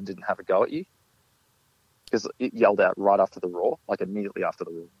 the other one didn't have a go at you. Because it yelled out right after the roar, like immediately after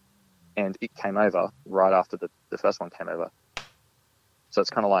the roar. And it came over right after the first one came over. So it's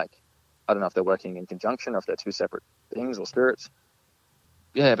kind of like, I don't know if they're working in conjunction or if they're two separate things or spirits.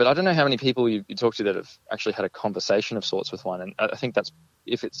 Yeah, but I don't know how many people you talk to that have actually had a conversation of sorts with one. And I think that's,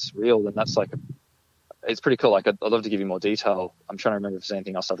 if it's real, then that's like, it's pretty cool. Like, I'd love to give you more detail. I'm trying to remember if there's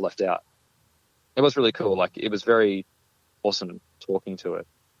anything else I've left out. It was really cool. Like, it was very awesome talking to it.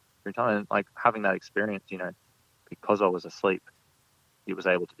 Every time, like, having that experience, you know, because I was asleep, he was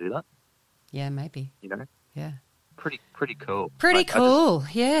able to do that. Yeah, maybe. You know? Yeah. Pretty cool. Pretty like, cool,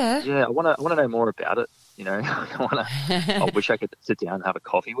 yeah. Yeah, I want to know more about it. You know, I wish I could sit down and have a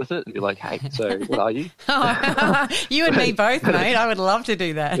coffee with it and be like, hey, so what are you? You and me both, mate. I would love to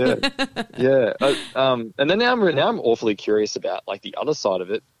do that. Yeah. And then now I'm awfully curious about, like, the other side of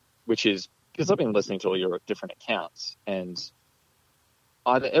it, which is, because I've been listening to all your different accounts, and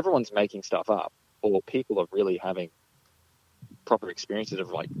either everyone's making stuff up or people are really having proper experiences of,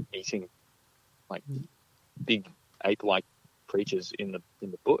 like, eating, like, big ape-like creatures in the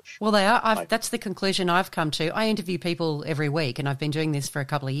bush. Well, they are. That's the conclusion I've come to. I interview people every week, and I've been doing this for a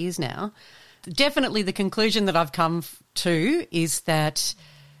couple of years now. Definitely the conclusion that I've come to is that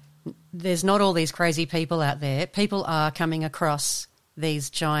there's not all these crazy people out there. People are coming across these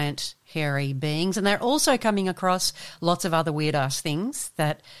giant hairy beings, and they're also coming across lots of other weird-ass things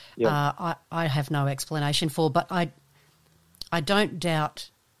that I have no explanation for, but I don't doubt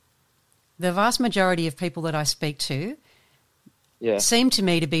the vast majority of people that I speak to seem to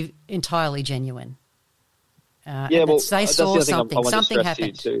me to be entirely genuine. They saw something. Something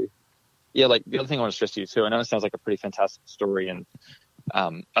happened. Too. Yeah, like, the other thing I want to stress to you too, I know it sounds like a pretty fantastic story, and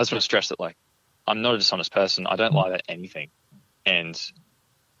I just want to stress that, like, I'm not a dishonest person. I don't lie about anything. And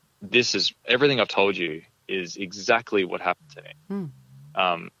this is, everything I've told you is exactly what happened to me.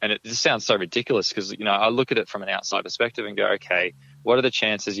 And it just sounds so ridiculous because, you know, I look at it from an outside perspective and go, okay, what are the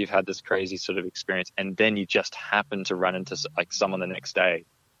chances you've had this crazy sort of experience and then you just happen to run into, like, someone the next day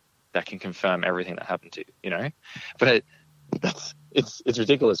that can confirm everything that happened to you, you know? But it's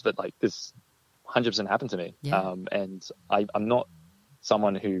ridiculous, but, like, this 100% happened to me. Yeah. And I'm not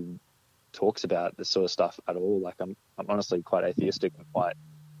someone who talks about this sort of stuff at all. Like, I'm honestly quite atheistic and quite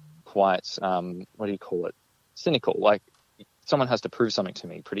what do you call it? Cynical. Like, someone has to prove something to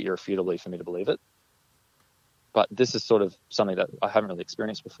me pretty irrefutably for me to believe it. But this is sort of something that I haven't really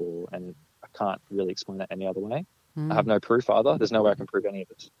experienced before, and I can't really explain it any other way. I have no proof either. There's no way I can prove any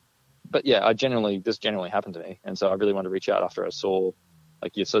of it. But yeah, this genuinely happened to me, and so I really wanted to reach out after I saw,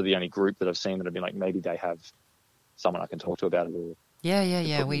 like, you're sort of the only group that I've seen that have been like, maybe they have someone I can talk to about it. Or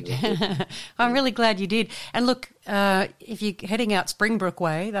Yeah. I'm really glad you did. And look, if you're heading out Springbrook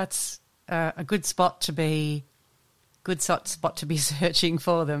way, that's a good spot to be searching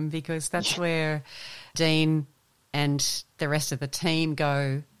for them, because that's where Dean and the rest of the team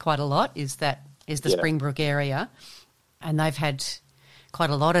go quite a lot. Is the Springbrook area, and they've had quite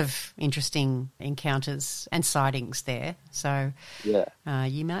a lot of interesting encounters and sightings there. So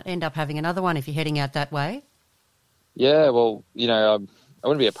you might end up having another one if you're heading out that way. Yeah, well, you know, I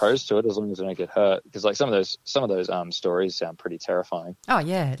wouldn't be opposed to it as long as I don't get hurt, because, like, some of those stories sound pretty terrifying. Oh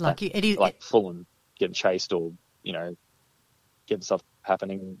yeah, like it is, like, full on getting chased, or, you know, getting stuff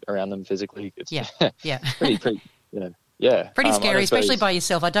happening around them physically. It's pretty, you know, pretty scary, especially by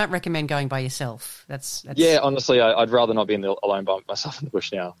yourself. I don't recommend going by yourself. That's honestly, I'd rather not be alone by myself in the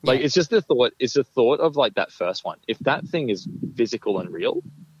bush now. Like, it's just the thought. It's the thought of, like, that first one. If that thing is physical and real,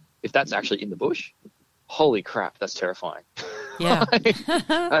 if that's actually in the bush, holy crap, that's terrifying. Yeah.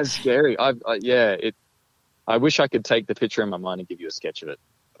 That's scary. I wish I could take the picture in my mind and give you a sketch of it,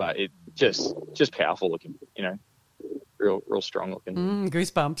 but it just powerful looking, you know, real strong looking.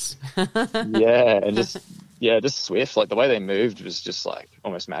 Goosebumps. And just swift. Like the way they moved was just like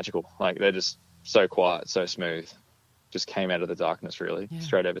almost magical. Like they're just so quiet, so smooth. Just came out of the darkness, really,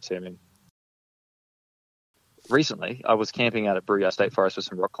 straight over to me. Recently, I was camping out at Bruyere State Forest with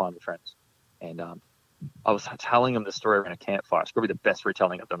some rock climbing friends, and I was telling them the story around a campfire. It's probably the best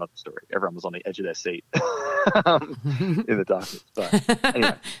retelling I've done of the story. Everyone was on the edge of their seat in the darkness. But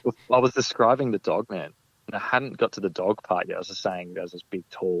anyway, I was describing the dog man, and I hadn't got to the dog part yet. I was just saying there's this big,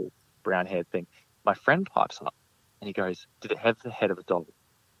 tall, brown-haired thing. My friend pipes up, and he goes, "Did it have the head of a dog?"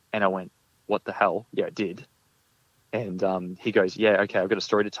 And I went, "What the hell? Yeah, it did." And he goes, "Yeah, okay, I've got a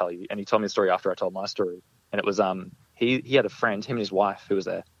story to tell you." And he told me the story after I told my story. And it was he had a friend, him and his wife, who was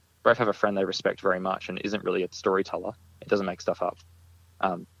there. Both have a friend they respect very much and isn't really a storyteller. It doesn't make stuff up,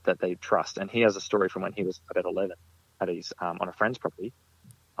 that they trust. And he has a story from when he was about 11 at his on a friend's property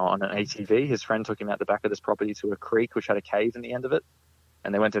on an ATV. His friend took him out the back of this property to a creek which had a cave in the end of it.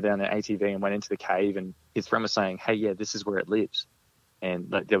 And they went down an ATV and went into the cave. And his friend was saying, "Hey, yeah, this is where it lives." And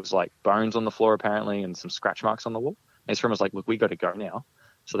there was like bones on the floor apparently and some scratch marks on the wall. And his friend was like, "Look, we got to go now."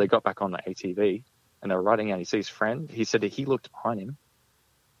 So they got back on the ATV and they were riding out. He sees his friend. He said that he looked behind him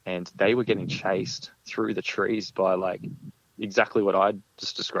and they were getting chased through the trees by like exactly what I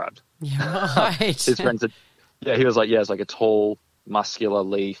just described. Right. His friend said, he was like, it's like a tall, muscular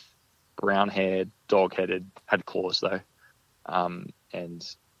leaf, brown-haired, dog-headed, had claws though.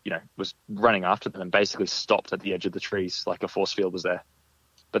 And was running after them and basically stopped at the edge of the trees like a force field was there.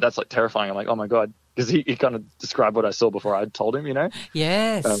 But that's like terrifying. I'm like, oh my God, because he kind of described what I saw before I told him,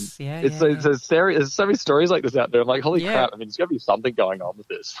 Yes. There's so many stories like this out there. I'm like, holy crap! I mean, there's got to be something going on with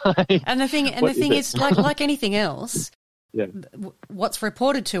this. And the thing is, like anything else, what's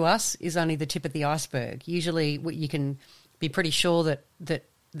reported to us is only the tip of the iceberg. Usually, you can be pretty sure that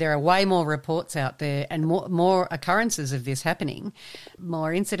there are way more reports out there and more occurrences of this happening,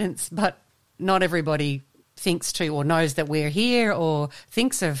 more incidents, but not everybody thinks to or knows that we're here or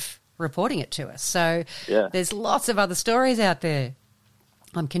thinks of reporting it to us. So there's lots of other stories out there.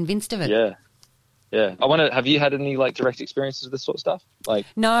 I'm convinced of it. Yeah. I wonder, have you had any like direct experiences with this sort of stuff? Like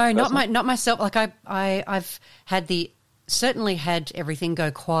no, not myself. Like I've certainly had everything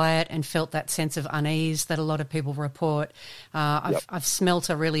go quiet and felt that sense of unease that a lot of people report. I've smelt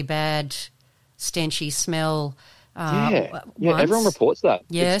a really bad stenchy smell. Once. Everyone reports that.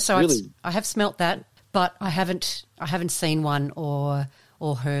 Yeah, so really... I have smelt that, but I haven't seen one or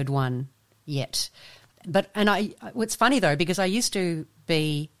heard one yet. But it's funny though, because I used to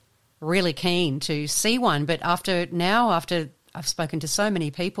be really keen to see one, but after I've spoken to so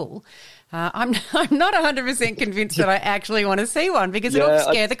many people, I'm not 100% convinced that I actually want to see one because it'll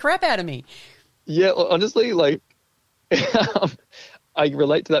scare the crap out of me. Yeah, honestly, like I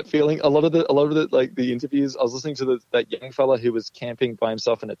relate to that feeling. A lot of the like the interviews, I was listening to that young fella who was camping by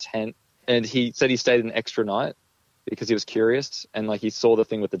himself in a tent, and he said he stayed an extra night because he was curious and like he saw the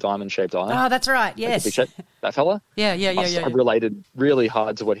thing with the diamond-shaped eye. Oh, that's right. Yes, that fella. Yeah. I related really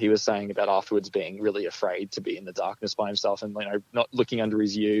hard to what he was saying about afterwards being really afraid to be in the darkness by himself and not looking under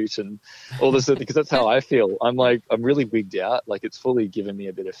his ute and all this because that's how I feel. I'm really wigged out. Like it's fully given me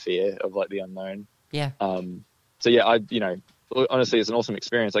a bit of fear of like the unknown. Yeah. So yeah, honestly, it's an awesome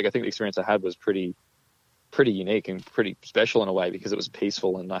experience. Like I think the experience I had was pretty unique and pretty special in a way because it was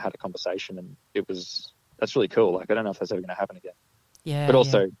peaceful and I had a conversation and that's really cool. Like I don't know if that's ever going to happen again. Yeah. But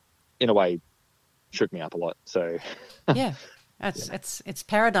also, in a way, shook me up a lot. So yeah, it's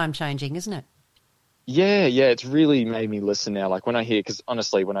paradigm changing, isn't it? Yeah. It's really made me listen now. Like when I hear, because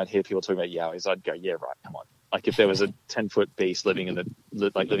honestly, when I'd hear people talking about Yowies, I'd go, yeah, right, come on. Like if there was a 10-foot beast living in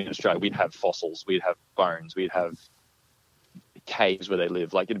Australia, we'd have fossils, we'd have bones, we'd have caves where they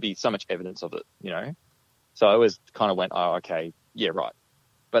live. Like it'd be so much evidence of it, So I always kind of went, oh, okay, yeah, right.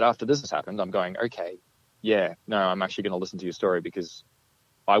 But after this has happened, I'm going, okay, yeah, no, I'm actually going to listen to your story because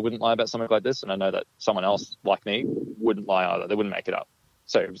I wouldn't lie about something like this, and I know that someone else like me wouldn't lie either. They wouldn't make it up.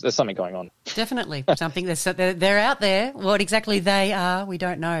 So there's something going on. Definitely. Something they're out there. What exactly they are, we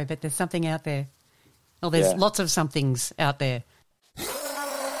don't know, but there's something out there. Well, there's lots of somethings out there.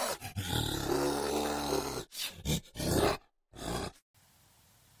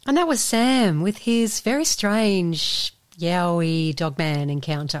 And that was Sam with his very strange Yowie dogman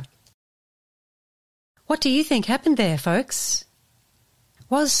encounter. What do you think happened there, folks?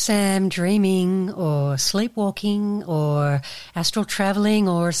 Was Sam dreaming or sleepwalking or astral travelling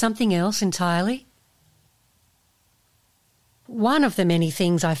or something else entirely? One of the many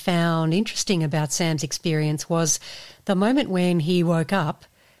things I found interesting about Sam's experience was the moment when he woke up,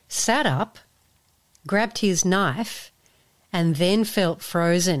 sat up, grabbed his knife, and then felt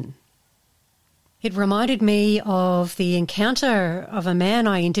frozen. It reminded me of the encounter of a man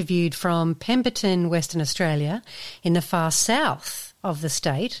I interviewed from Pemberton, Western Australia, in the far south of the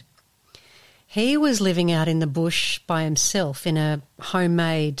state. He was living out in the bush by himself in a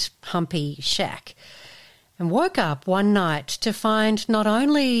homemade humpy shack and woke up one night to find not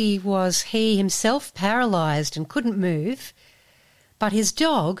only was he himself paralysed and couldn't move, but his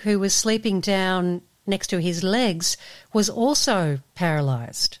dog, who was sleeping down next to his legs, was also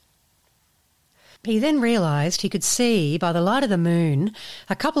paralysed. He then realised he could see, by the light of the moon,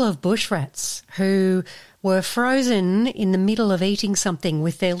 a couple of bush rats who were frozen in the middle of eating something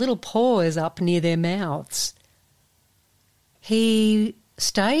with their little paws up near their mouths. He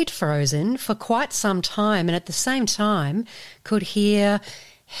stayed frozen for quite some time and at the same time could hear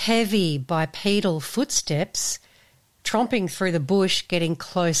heavy bipedal footsteps tromping through the bush, getting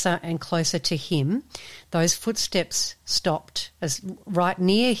closer and closer to him. Those footsteps stopped as right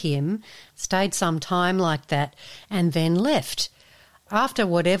near him, stayed some time like that, and then left. After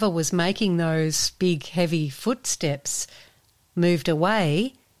whatever was making those big, heavy footsteps moved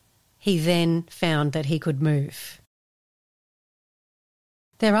away, he then found that he could move.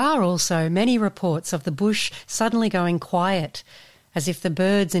 There are also many reports of the bush suddenly going quiet, as if the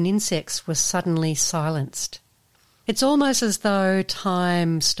birds and insects were suddenly silenced. It's almost as though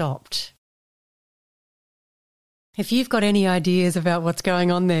time stopped. If you've got any ideas about what's going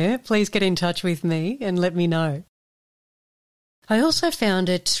on there, please get in touch with me and let me know. I also found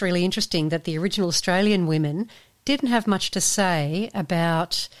it really interesting that the original Australian women didn't have much to say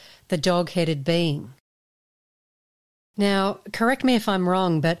about the dog-headed being. Now, correct me if I'm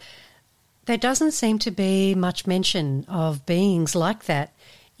wrong, but there doesn't seem to be much mention of beings like that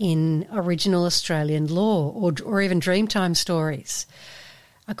in original Australian lore or even Dreamtime stories.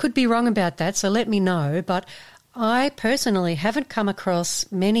 I could be wrong about that, so let me know, but I personally haven't come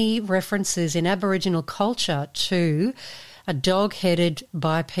across many references in Aboriginal culture to a dog-headed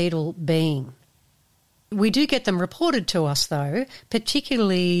bipedal being. We do get them reported to us, though,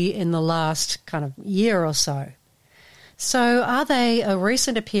 particularly in the last kind of year or so. So are they a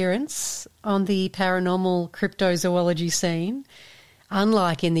recent appearance on the paranormal cryptozoology scene?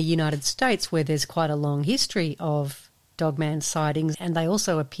 Unlike in the United States, where there's quite a long history of dogman sightings, and they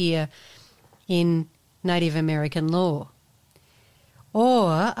also appear in Native American lore.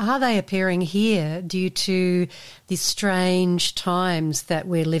 Or are they appearing here due to the strange times that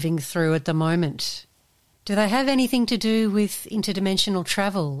we're living through at the moment? Do they have anything to do with interdimensional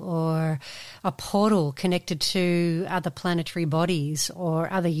travel or a portal connected to other planetary bodies or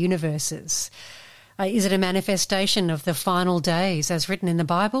other universes? Is it a manifestation of the final days as written in the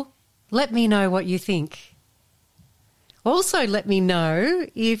Bible? Let me know what you think. Also, let me know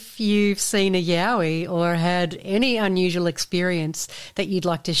if you've seen a Yowie or had any unusual experience that you'd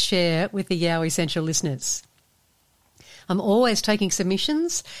like to share with the Yowie Central listeners. I'm always taking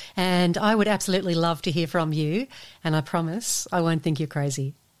submissions and I would absolutely love to hear from you, and I promise I won't think you're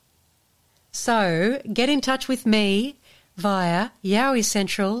crazy. So get in touch with me via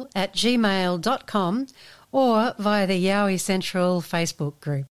yowiecentral@gmail.com or via the Yowie Central Facebook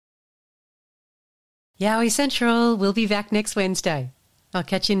group. Yowie Central will be back next Wednesday. I'll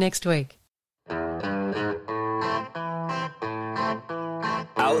catch you next week.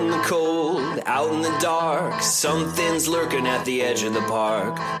 Out in the cold, out in the dark, something's lurking at the edge of the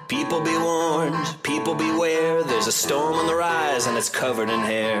park. People be warned, people beware, there's a storm on the rise and it's covered in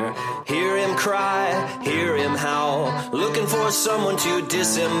hair. Hear him cry, hear him howl, looking for someone to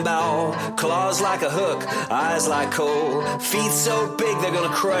disembowel. Claws like a hook, eyes like coal, feet so big they're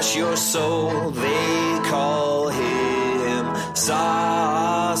gonna crush your soul. They call him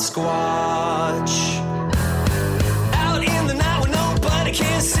Sasquatch.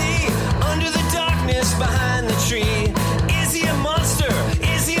 Can't see under the darkness behind the tree. Is he a monster?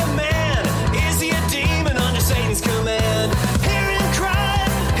 Is he a man? Is he a demon under Satan's command? Hear him cry,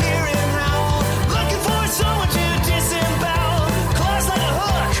 hear him howl, looking for someone to disembowel. Claws like a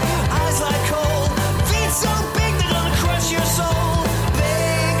hook, eyes like coal, feet so big they're gonna crush your soul.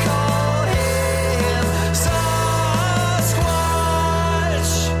 They call him Sasquatch.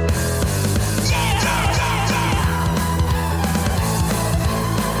 Yeah!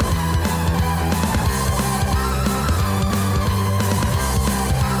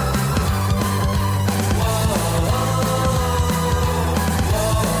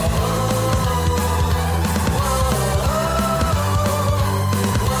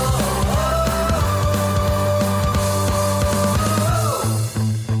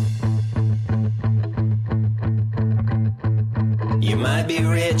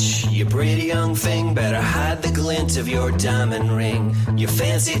 scent of your diamond ring. Your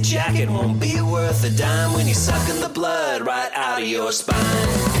fancy jacket won't be worth a dime when you're sucking the blood right out of your spine.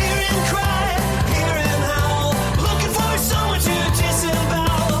 Hear him cry, hear him howl, looking for someone to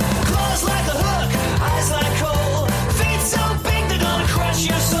disembowel. Claws like a hook, eyes like coal, feet so big they're gonna crush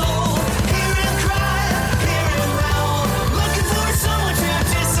your soul. Hear him cry, hear him howl, looking for someone to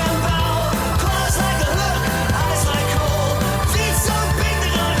disembowel. Claws like a hook, eyes like coal, feet so big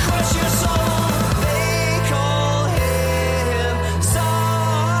they're gonna crush your soul. They call him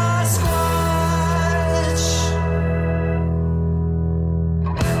Sasquatch.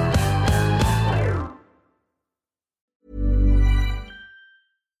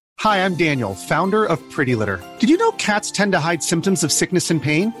 Hi, I'm Daniel, founder of Pretty Litter. Did you know cats tend to hide symptoms of sickness and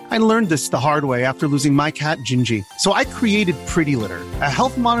pain? I learned this the hard way after losing my cat, Gingy. So I created Pretty Litter, a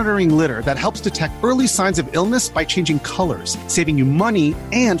health monitoring litter that helps detect early signs of illness by changing colors, saving you money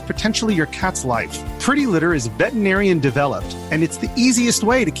and potentially your cat's life. Pretty Litter is veterinarian developed, and it's the easiest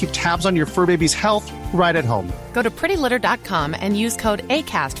way to keep tabs on your fur baby's health right at home. Go to prettylitter.com and use code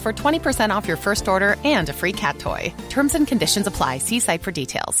ACAST for 20% off your first order and a free cat toy. Terms and conditions apply. See site for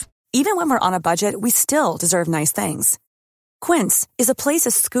details. Even when we're on a budget, we still deserve nice things. Quince is a place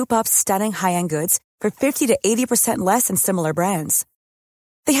to scoop up stunning high-end goods for 50 to 80% less than similar brands.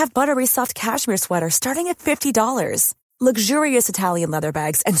 They have buttery soft cashmere sweaters starting at $50, luxurious Italian leather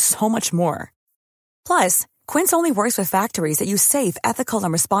bags, and so much more. Plus, Quince only works with factories that use safe, ethical,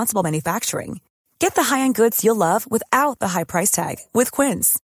 and responsible manufacturing. Get the high-end goods you'll love without the high price tag with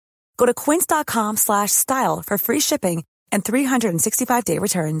Quince. Go to quince.com/style for free shipping and 365-day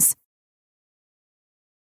returns.